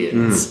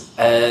ingredients,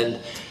 and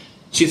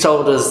she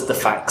told us the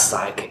facts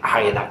like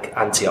high in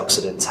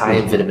antioxidants, high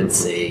in vitamin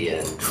C,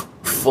 and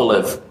full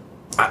of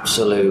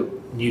absolute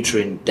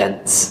nutrient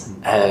dense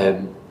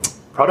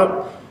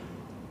product.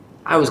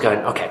 I was going,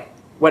 okay,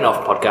 went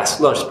off podcast,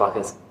 launched the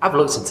podcast, I've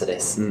looked into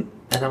this, and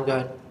I'm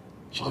going,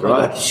 she's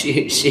right.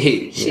 She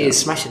is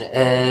smashing it,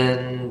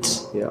 and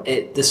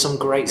there's some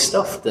great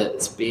stuff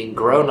that's being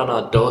grown on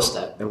our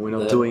doorstep, and we're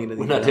not doing anything.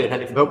 We're not doing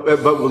anything, but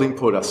we'll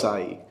import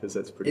acai, because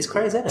that's pretty. It's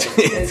crazy, isn't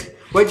it?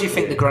 Where do you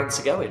think the grants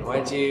are going?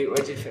 Where do you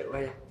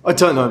think? I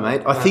don't know,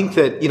 mate. I think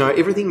that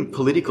everything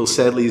political,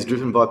 sadly, is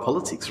driven by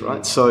politics,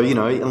 right? So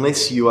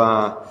unless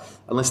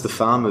the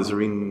farmers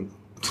are in,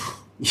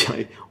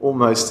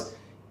 almost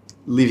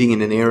living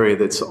in an area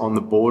that's on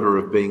the border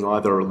of being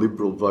either a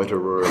Liberal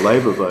voter or a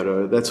Labor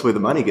voter, that's where the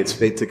money gets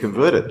spent to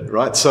convert it,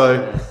 right?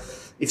 So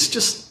it's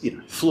just,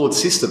 flawed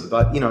system.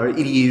 But,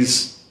 it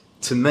is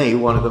to me,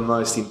 one of the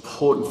most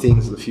important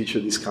things of the future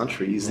of this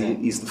country is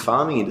the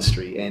farming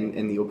industry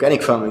and the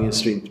organic farming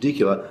industry in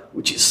particular,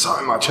 which is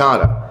so much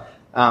harder.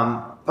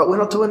 But we're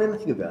not doing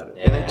anything about it.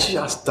 And it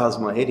just does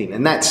my head in.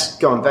 And that's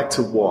going back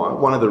to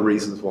one of the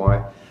reasons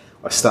why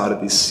I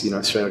started this,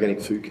 Australian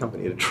Organic Food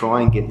Company, to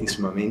try and get this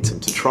momentum,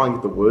 to try and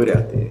get the word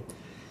out there.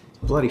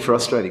 Bloody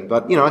frustrating.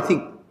 But, I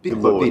think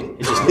bit by bit.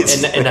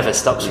 It never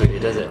stops really,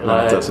 does it? No,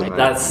 it doesn't,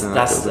 mate.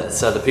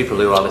 So the people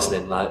who are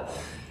listening, like,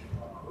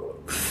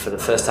 for the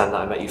first time that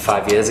I met you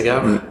 5 years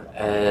ago,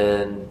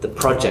 and the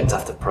project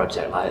after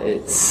project, like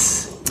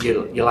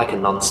you're like a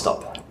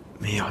non-stop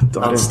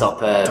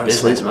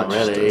business man,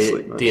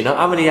 really. Do you know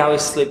how many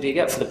hours sleep do you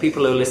get? For the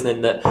people who are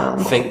listening that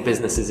think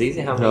business is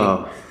easy, how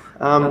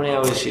many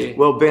hours you?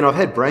 Well, Ben, I've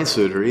had brain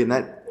surgery, and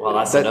that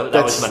was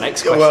my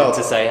next question,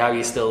 to say how are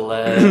you still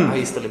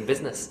in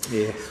business?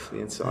 Yeah,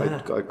 so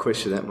I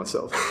question that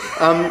myself.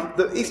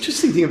 The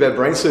interesting thing about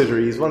brain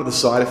surgery is one of the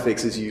side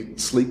effects is you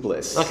sleep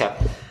less. Okay.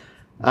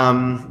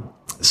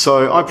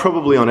 So I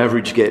probably on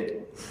average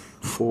get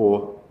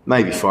 4,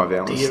 maybe 5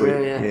 hours sleep.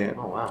 Really? Yeah.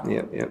 Oh wow.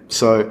 Yeah.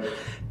 So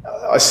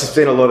I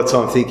spend a lot of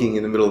time thinking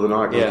in the middle of the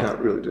night. I can't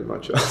really do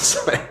much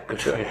else. But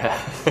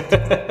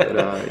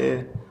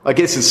I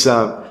guess it's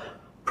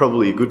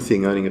probably a good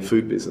thing owning a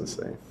food business.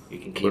 You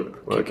can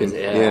keep busy.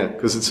 Yeah,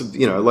 because it's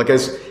like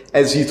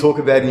as you talk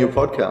about in your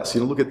podcast,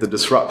 look at the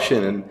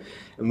disruption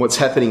and what's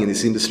happening in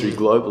this industry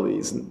globally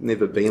has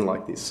never been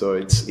like this.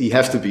 So you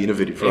have to be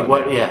innovative,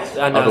 right?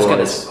 And I was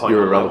going to point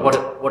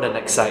out what an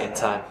exciting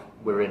time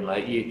we're in.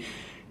 Like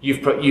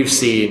you've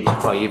seen,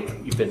 well,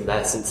 you've been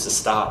there since the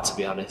start, to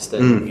be honest,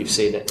 and you've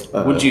seen it.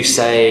 Would you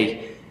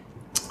say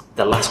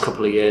the last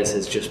couple of years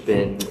has just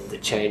been the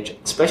change,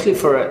 especially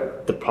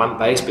for the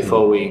plant-based?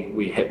 Before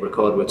we hit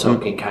record, we're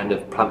talking kind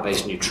of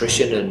plant-based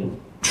nutrition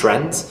and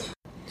trends.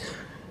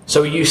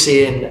 So are you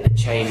seeing a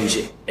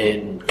change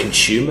in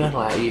consumer?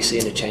 Like, are you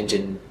seeing a change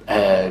in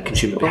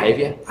consumer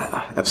behaviour?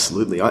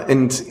 Absolutely.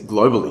 And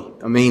globally.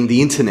 I mean,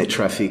 the internet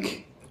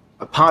traffic,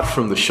 apart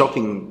from the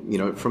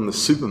shopping, from the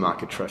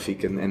supermarket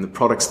traffic and the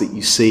products that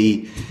you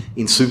see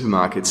in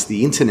supermarkets,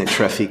 the internet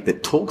traffic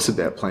that talks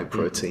about plant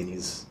protein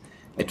is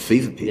at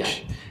fever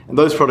pitch. Yeah. And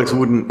those products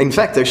wouldn't... In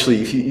fact,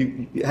 actually, if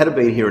you had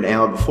been here an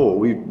hour before,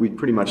 we'd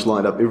pretty much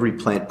lined up every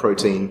plant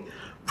protein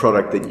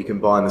product that you can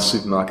buy in the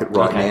supermarket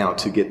right now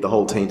to get the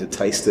whole team to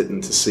taste it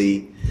and to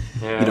see,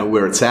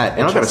 where it's at.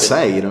 And I've got to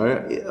say,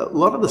 a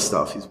lot of the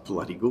stuff is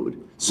bloody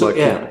good. So,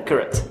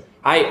 correct.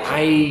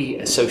 I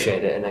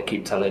associate it, and I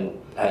keep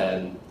telling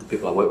the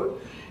people I work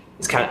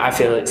with, I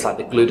feel it's like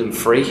the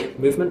gluten-free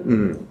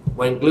movement.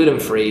 When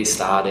gluten-free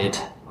started,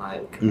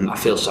 I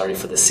feel sorry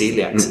for the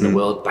celiacs in the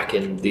world back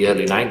in the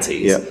early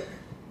 90s. Yeah.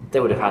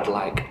 They would have had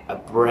like a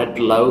bread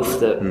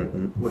loaf that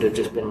would have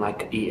just been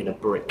like eating a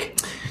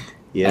brick.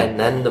 Yeah. And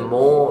then the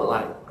more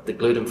like the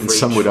gluten-free... And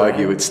some would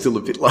argue it's still a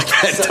bit like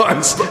that at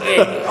times.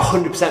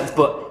 100%,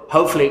 but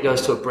hopefully it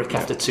goes to a brick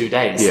after 2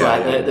 days.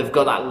 Yeah, they've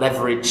got that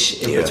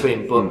leverage in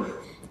between. But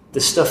the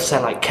stuff,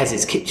 say like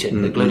Kez's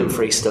Kitchen, the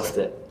gluten-free stuff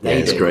that they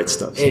do... it's great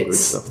stuff. Some good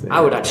stuff there.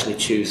 I would actually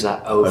choose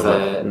that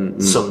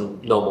over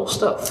some normal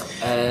stuff.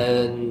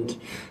 And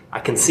I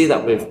can see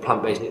that with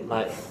plant-based...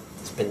 Like,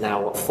 it's been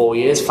now, 4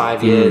 years,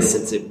 5 years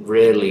since it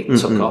really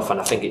took off.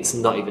 And I think it's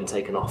not even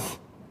taken off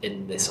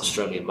in this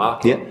Australian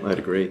market. Yeah, I'd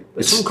agree.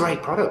 There's some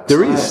great products.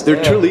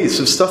 There truly is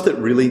some stuff that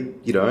really,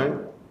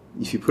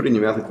 if you put it in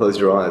your mouth and close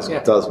your eyes,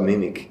 it does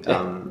mimic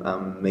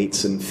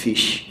meats and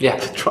fish. Yeah. I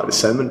tried a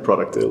salmon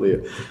product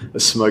earlier, a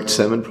smoked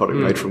salmon product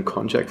made from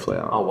konjac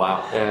flour. Oh,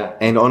 wow. Yeah.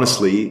 And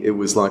honestly, it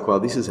was like, wow,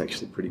 this is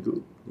actually pretty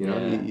good.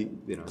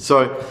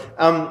 So,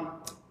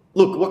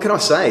 look, what can I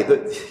say?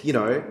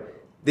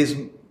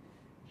 That,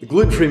 the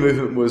gluten-free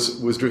movement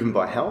was driven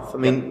by health. I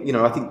mean,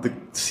 I think the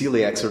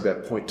celiacs are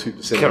about 0.2%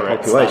 of the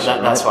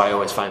population. That's why I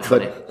always find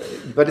funny.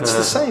 But it's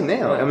the same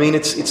now. I mean,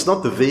 it's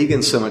not the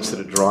vegans so much that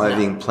are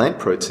driving plant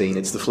protein.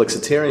 It's the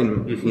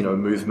flexitarian,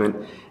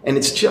 movement, and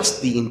it's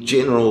just the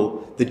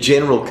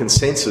general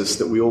consensus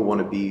that we all want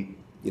to be,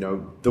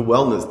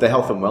 the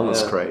health and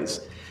wellness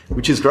craze,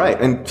 which is great.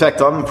 In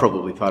fact, I'm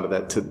probably part of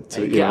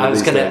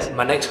that.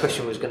 My next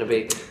question was going to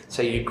be: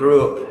 so you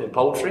grew up in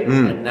poultry,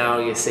 and now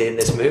you're seeing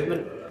this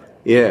movement.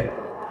 Yeah.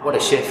 What a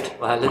shift.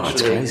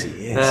 It's crazy.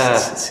 Yeah,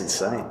 it's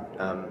insane.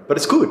 But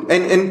it's good.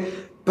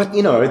 But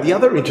the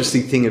other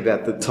interesting thing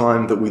about the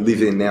time that we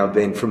live in now,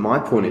 Ben, from my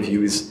point of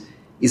view, is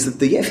that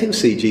the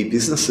FMCG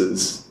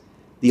businesses,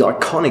 the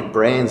iconic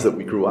brands that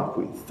we grew up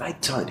with, they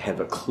don't have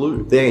a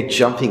clue. They're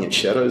jumping at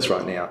shadows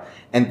right now.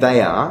 And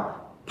they are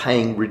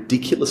paying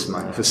ridiculous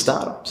money for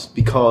startups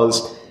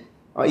because,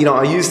 I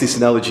use this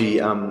analogy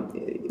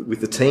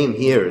with the team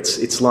here.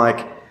 It's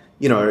like,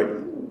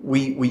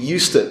 we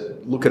used to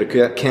look at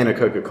a can of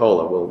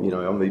Coca-Cola. Well,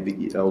 I'm a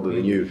bit older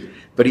than you,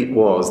 but it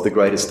was the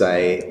greatest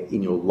day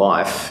in your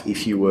life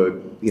if you were,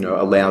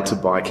 allowed to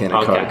buy a can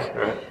of Coke.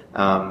 Right.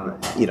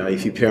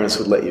 If your parents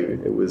would let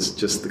you, it was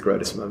just the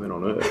greatest moment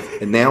on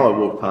earth. And now I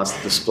walk past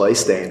the display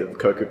stand of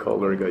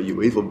Coca-Cola and go,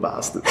 "You evil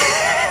bastard!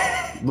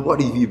 What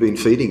have you been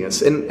feeding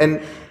us?"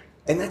 And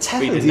And that's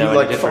happened in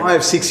like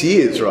 5-6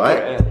 years, right?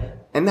 Yeah.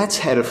 And that's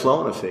had a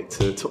flow-on effect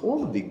to all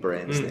the big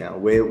brands now,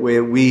 where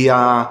we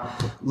are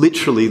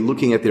literally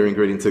looking at their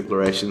ingredient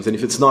declarations, and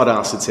if it's not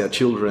us, it's our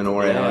children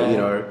or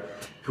our,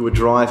 who are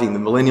driving, the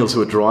millennials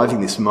who are driving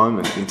this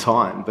moment in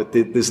time. But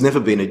there's never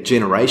been a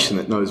generation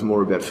that knows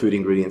more about food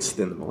ingredients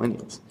than the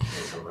millennials.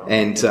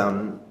 And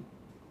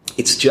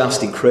it's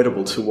just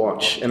incredible to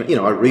watch. And,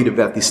 I read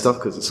about this stuff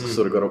because it's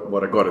sort of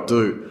what I got to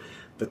do.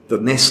 But the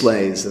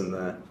Nestle's and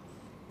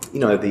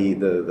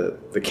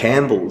the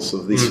Campbells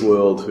of this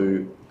world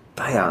who...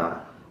 They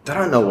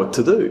don't know what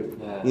to do,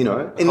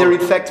 and they're in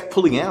fact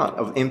pulling out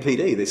of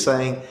MPD. They're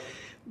saying,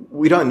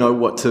 we don't know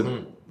what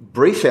to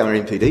brief our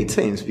MPD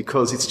teams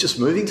because it's just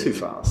moving too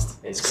fast.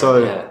 And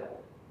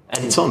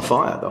it's on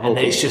fire, the whole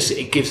thing.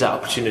 It gives that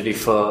opportunity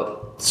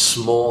for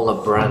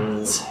smaller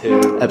brands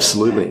who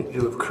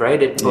have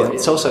created, but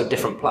it's also a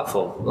different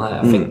platform. Like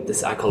I think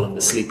I call them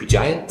the sleepy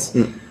giants.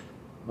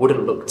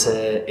 Wouldn't look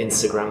to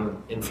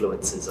Instagram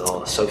influencers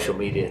or social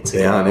media to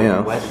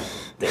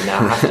they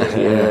now have to,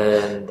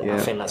 and I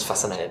think that's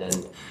fascinating.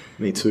 And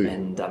me too.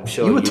 And I'm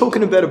sure you were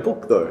talking about a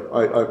book, though.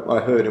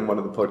 I heard in one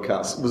of the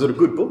podcasts. Was it a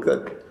good book?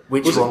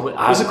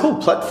 Was it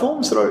called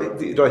Platforms?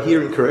 Did I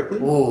hear incorrectly?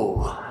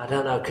 Oh, I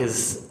don't know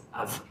because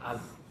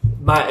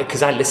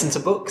I listen to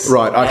books,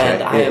 right? Okay,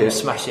 and I am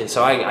smashing.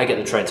 So I get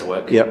the train to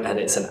work, and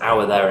it's an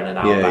hour there and an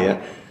hour back.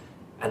 Yeah.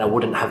 And I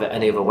wouldn't have it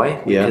any other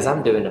way because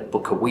I'm doing a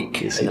book a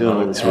week. Yes, you're doing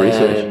all this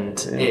research.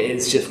 And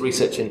it's just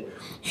researching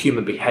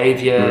human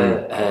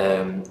behaviour.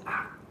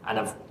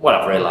 And what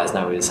I've realised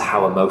now is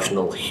how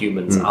emotional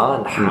humans are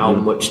and how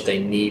much they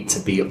need to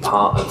be a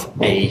part of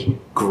a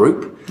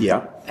group.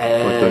 Yeah,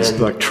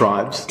 like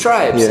tribes.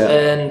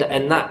 And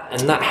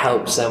that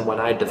helps them when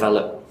I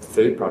develop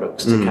food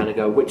products to kind of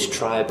go, which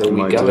tribe are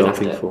we going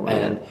after?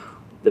 And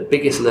the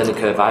biggest learning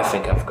curve I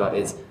think I've got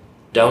is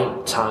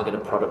don't target a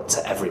product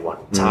to everyone.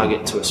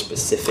 Target to a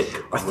specific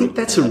group. I think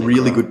that's a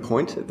really good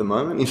point at the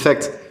moment. In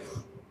fact,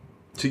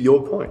 to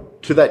your point,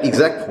 to that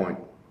exact point,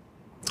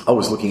 I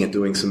was looking at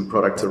doing some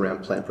products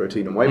around plant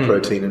protein and whey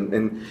protein,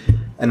 and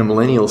a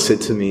millennial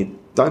said to me,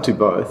 don't do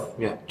both.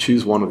 Yeah.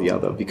 Choose one or the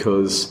other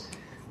because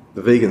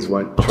the vegans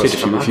won't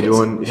trust you if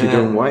you're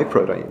doing whey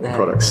protein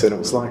products. And it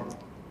was like,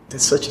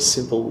 that's such a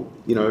simple,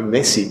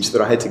 message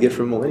that I had to get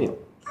from a millennial.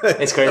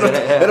 It's crazy, isn't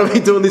it? And I've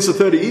been doing this for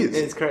 30 years.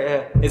 It's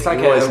great, It's like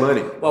always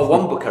learning. Well,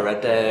 one book I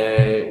read,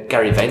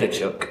 Gary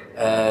Vaynerchuk.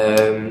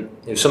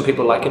 Some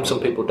people like him, some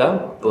people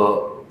don't,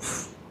 but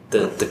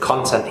the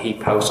content he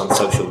posts on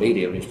social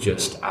media is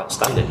just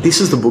outstanding. This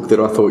is the book that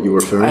I thought you were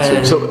referring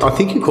to. So I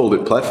think you called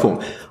it Platform.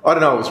 I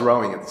don't know, I was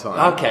rowing at the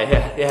time. Okay,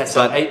 yeah.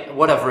 So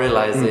what I've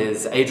realised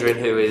is Adrian,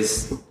 who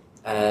is,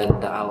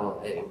 and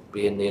it'll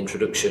be in the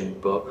introduction,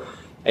 but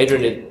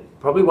Adrian is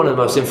probably one of the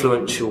most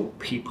influential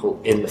people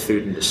in the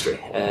food industry,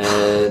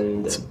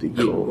 and it's a big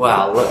call.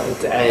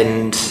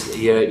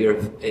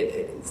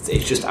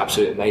 It's just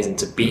absolutely amazing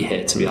to be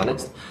here, to be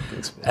honest.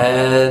 Thanks,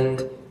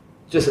 and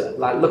just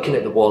like looking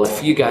at the wall,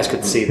 if you guys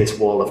could see this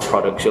wall of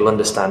products, you'll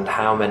understand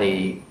how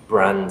many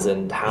brands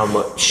and how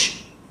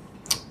much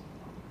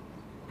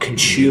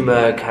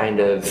consumer kind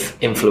of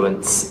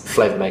influence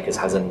Flavor Makers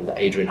has and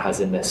Adrian has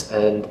in this.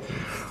 And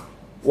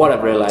what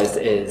I've realised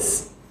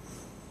is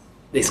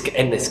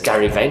in this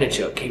Gary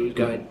Vaynerchuk, he was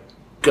going,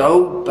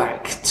 go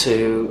back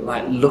to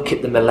look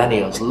at the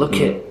millennials,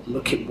 look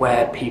at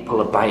where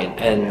people are buying,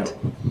 and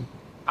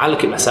I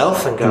look at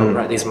myself and go,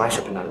 right, these are my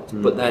shopping habits.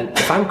 But then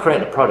if I'm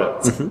creating a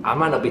product, I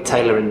might not be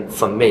tailoring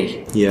for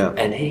me. Yeah.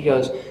 And he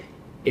goes,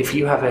 if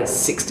you have a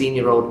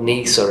 16-year-old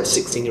niece or a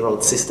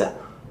 16-year-old sister,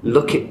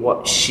 look at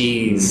what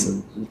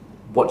she's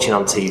watching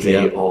on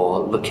TV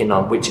or looking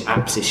on which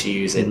apps is she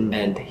using.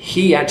 And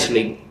he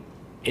actually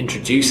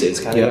introduces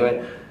kind of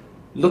going,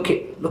 look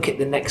at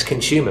the next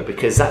consumer,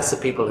 because that's the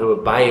people who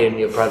are buying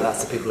your product.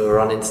 That's the people who are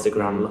on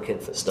Instagram looking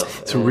for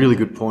stuff. It's a really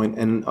good point.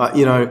 And,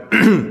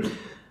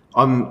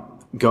 I'm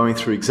going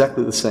through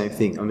exactly the same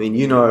thing. I mean,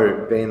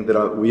 Ben,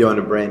 that we own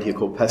a brand here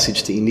called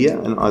Passage to India,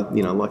 and I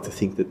like to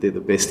think that they're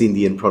the best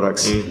Indian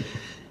products in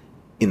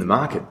the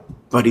market.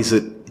 But is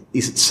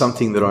it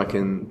something that I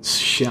can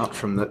shout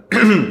from the...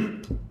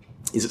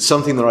 is it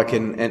something that I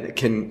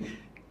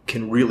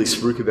can really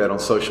spruik about on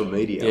social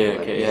media?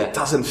 It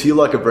doesn't feel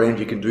like a brand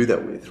you can do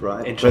that with,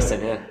 right?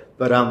 Interesting,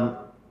 But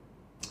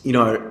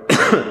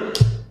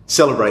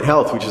Celebrate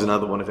Health, which is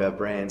another one of our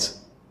brands,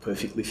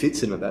 perfectly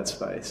fits into that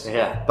space.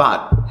 Yeah.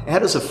 But how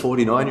does a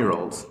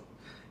 49-year-old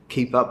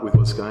keep up with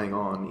what's going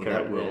on in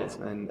that world?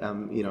 Yeah.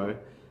 And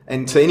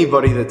and to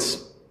anybody that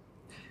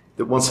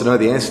wants to know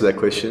the answer to that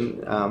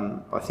question,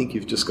 I think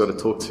you've just got to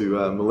talk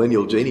to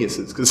millennial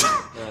geniuses, because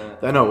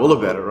they know all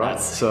about it, right?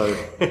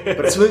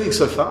 But it's moving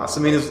so fast.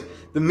 I mean,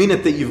 the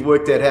minute that you've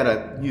worked out how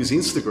to use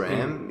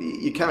Instagram,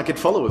 you can't get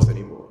followers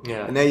anymore.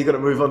 Yeah. And now you've got to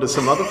move on to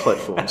some other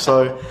platform.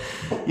 So,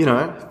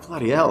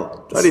 bloody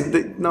hell.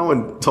 No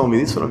one told me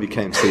this when I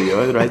became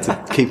CEO, that I had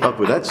to keep up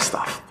with that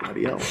stuff.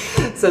 Bloody hell.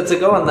 So to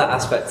go on that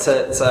aspect,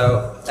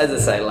 so as I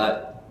say,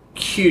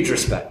 huge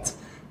respect.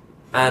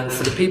 And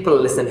for the people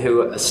listening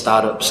who are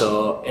startups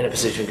or in a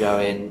position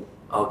going,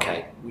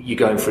 okay, you're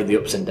going through the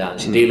ups and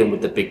downs, you're dealing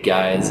with the big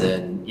guys,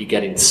 and you're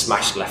getting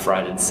smashed left,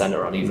 right, and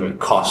centre on either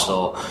cost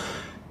or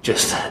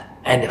just,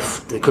 and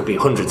there could be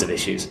hundreds of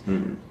issues.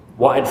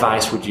 What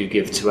advice would you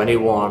give to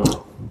anyone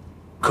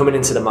coming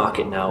into the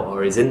market now,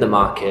 or is in the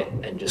market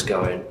and just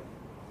going,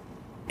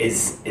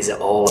 is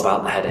it all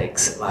about the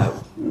headaches? Like,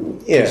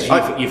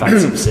 you've had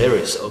some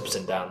serious ups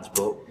and downs,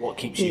 but what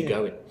keeps you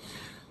going?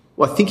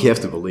 Well, I think you have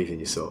to believe in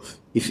yourself.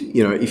 If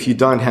you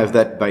don't have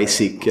that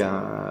basic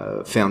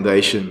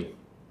foundation,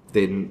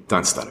 then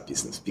don't start a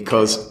business,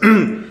 because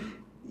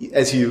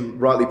as you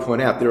rightly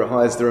point out, there are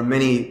highs, there are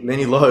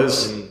many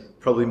lows,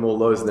 probably more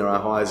lows than there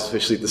are highs,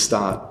 especially at the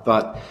start.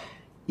 But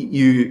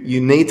you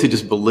need to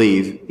just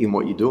believe in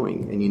what you're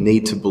doing, and you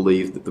need to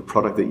believe that the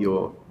product that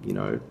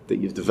that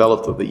you've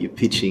developed or that you're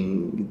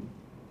pitching,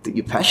 that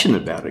you're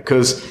passionate about it,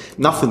 because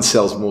nothing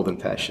sells more than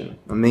passion.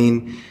 I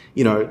mean,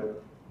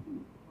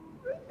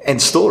 and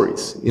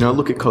stories.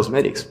 Look at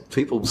cosmetics.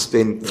 People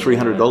spend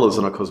 $300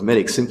 on a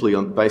cosmetic simply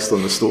based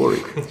on the story.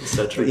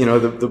 So true.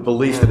 The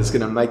belief that it's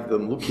going to make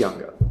them look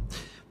younger.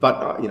 But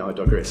I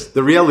digress.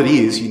 The reality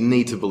is, you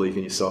need to believe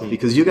in yourself,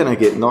 because you're going to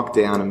get knocked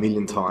down a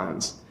million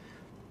times.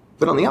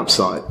 But on the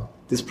upside,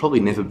 there's probably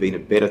never been a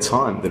better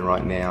time than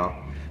right now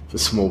for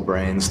small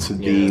brands to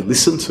be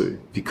listened to,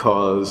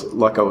 because,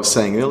 like I was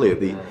saying earlier,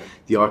 the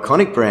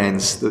iconic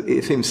brands, the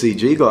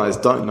FMCG guys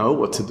don't know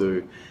what to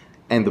do.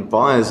 And the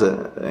buyers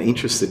are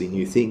interested in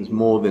new things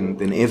more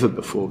than ever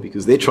before,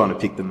 because they're trying to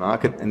pick the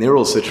market, and they're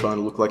also trying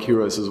to look like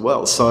heroes as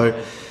well. So,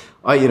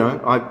 I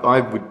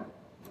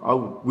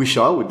wish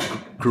I would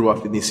grew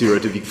up in this era,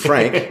 to be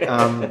frank.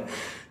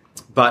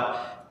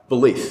 But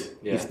belief.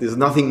 If there's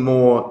nothing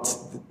more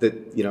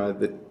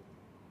that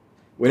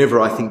whenever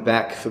I think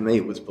back, for me,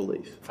 it was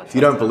belief. Fantastic. If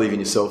you don't believe in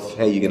yourself,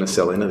 how are you going to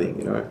sell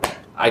anything?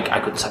 I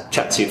could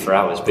chat to you for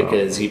hours,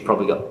 because you've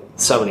probably got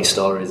so many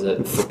stories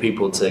for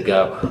people to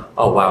go,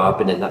 oh wow, I've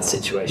been in that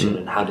situation,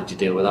 and how did you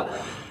deal with that?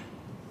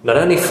 Not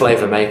only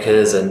flavour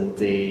makers and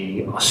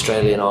the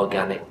Australian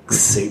organic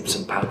soups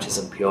and pouches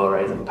and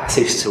purees and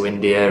passage to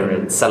India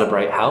and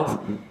Celebrate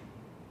Health,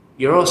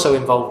 you're also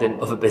involved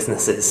in other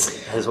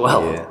businesses as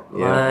well.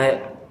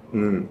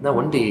 No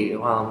wonder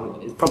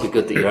it's probably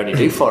good that you only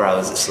do 4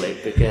 hours of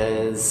sleep,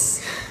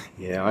 because...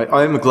 Yeah,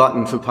 I am a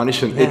glutton for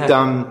punishment. I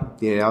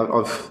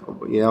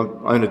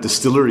own a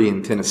distillery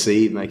in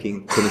Tennessee,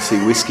 making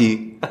Tennessee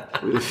whiskey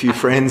with a few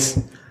friends.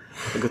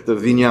 I got the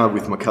vineyard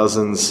with my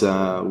cousins.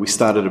 We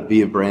started a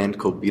beer brand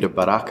called Bira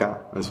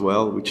Baraka as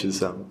well, which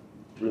is a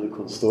really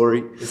cool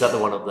story. Is that the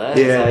one up there?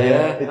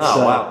 Yeah.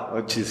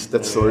 Wow.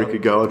 That story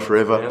could go on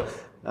forever.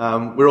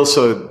 Yeah. We're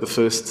also the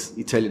first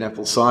Italian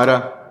apple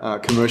cider,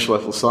 commercial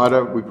apple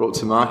cider we brought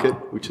to market,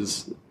 which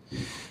is...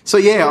 So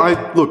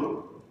look...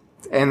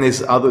 And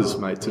there's others,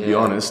 mate, to be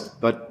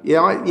honest. But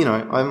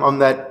I'm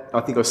that.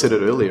 I think I said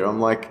it earlier. I'm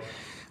like,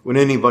 when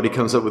anybody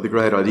comes up with a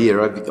great idea,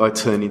 I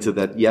turn into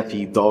that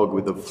yappy dog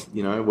with a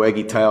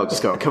waggy tail.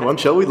 Just go, come on,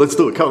 shall we? Let's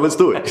do it. Come on, let's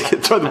do it.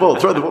 Throw the ball.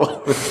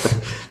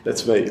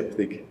 That's me, I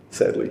think.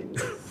 Sadly.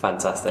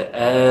 Fantastic.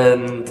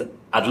 And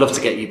I'd love to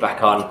get you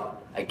back on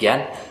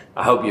again.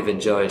 I hope you've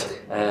enjoyed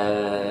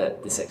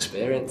this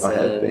experience. I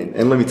have been.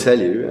 And let me tell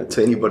you,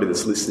 to anybody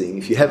that's listening,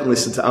 if you haven't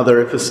listened to other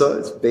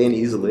episodes, Ben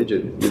is a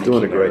legend. You're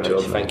doing a great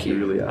job. Thank you.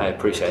 You really are. I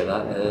appreciate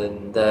that.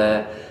 And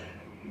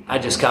I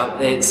just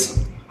can't...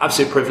 It's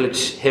absolute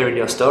privilege hearing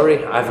your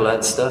story. I've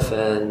learned stuff,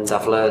 and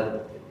I've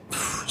learned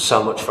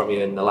so much from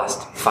you in the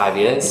last 5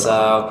 years.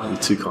 So you're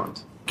too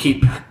kind.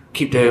 Keep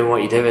doing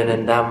what you're doing,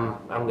 and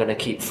I'm going to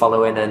keep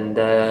following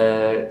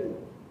and...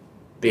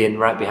 being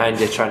right behind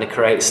you, trying to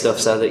create stuff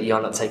so that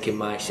you're not taking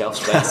my shelf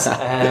space.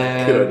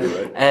 Good on you,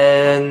 mate.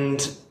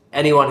 And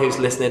anyone who's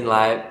listening,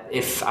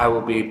 if I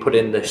will be put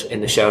in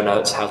the show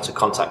notes how to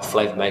contact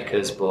flavour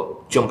makers,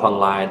 but jump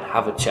online,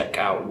 have a check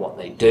out what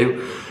they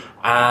do,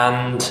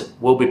 and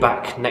we'll be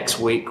back next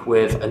week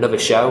with another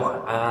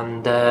show.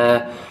 And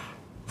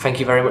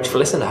thank you very much for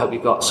listening. I hope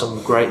you've got some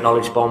great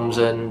knowledge bombs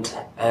and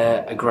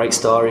a great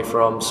story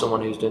from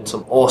someone who's doing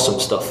some awesome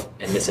stuff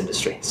in this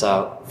industry.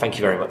 So thank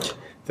you very much.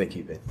 Thank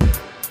you, Ben.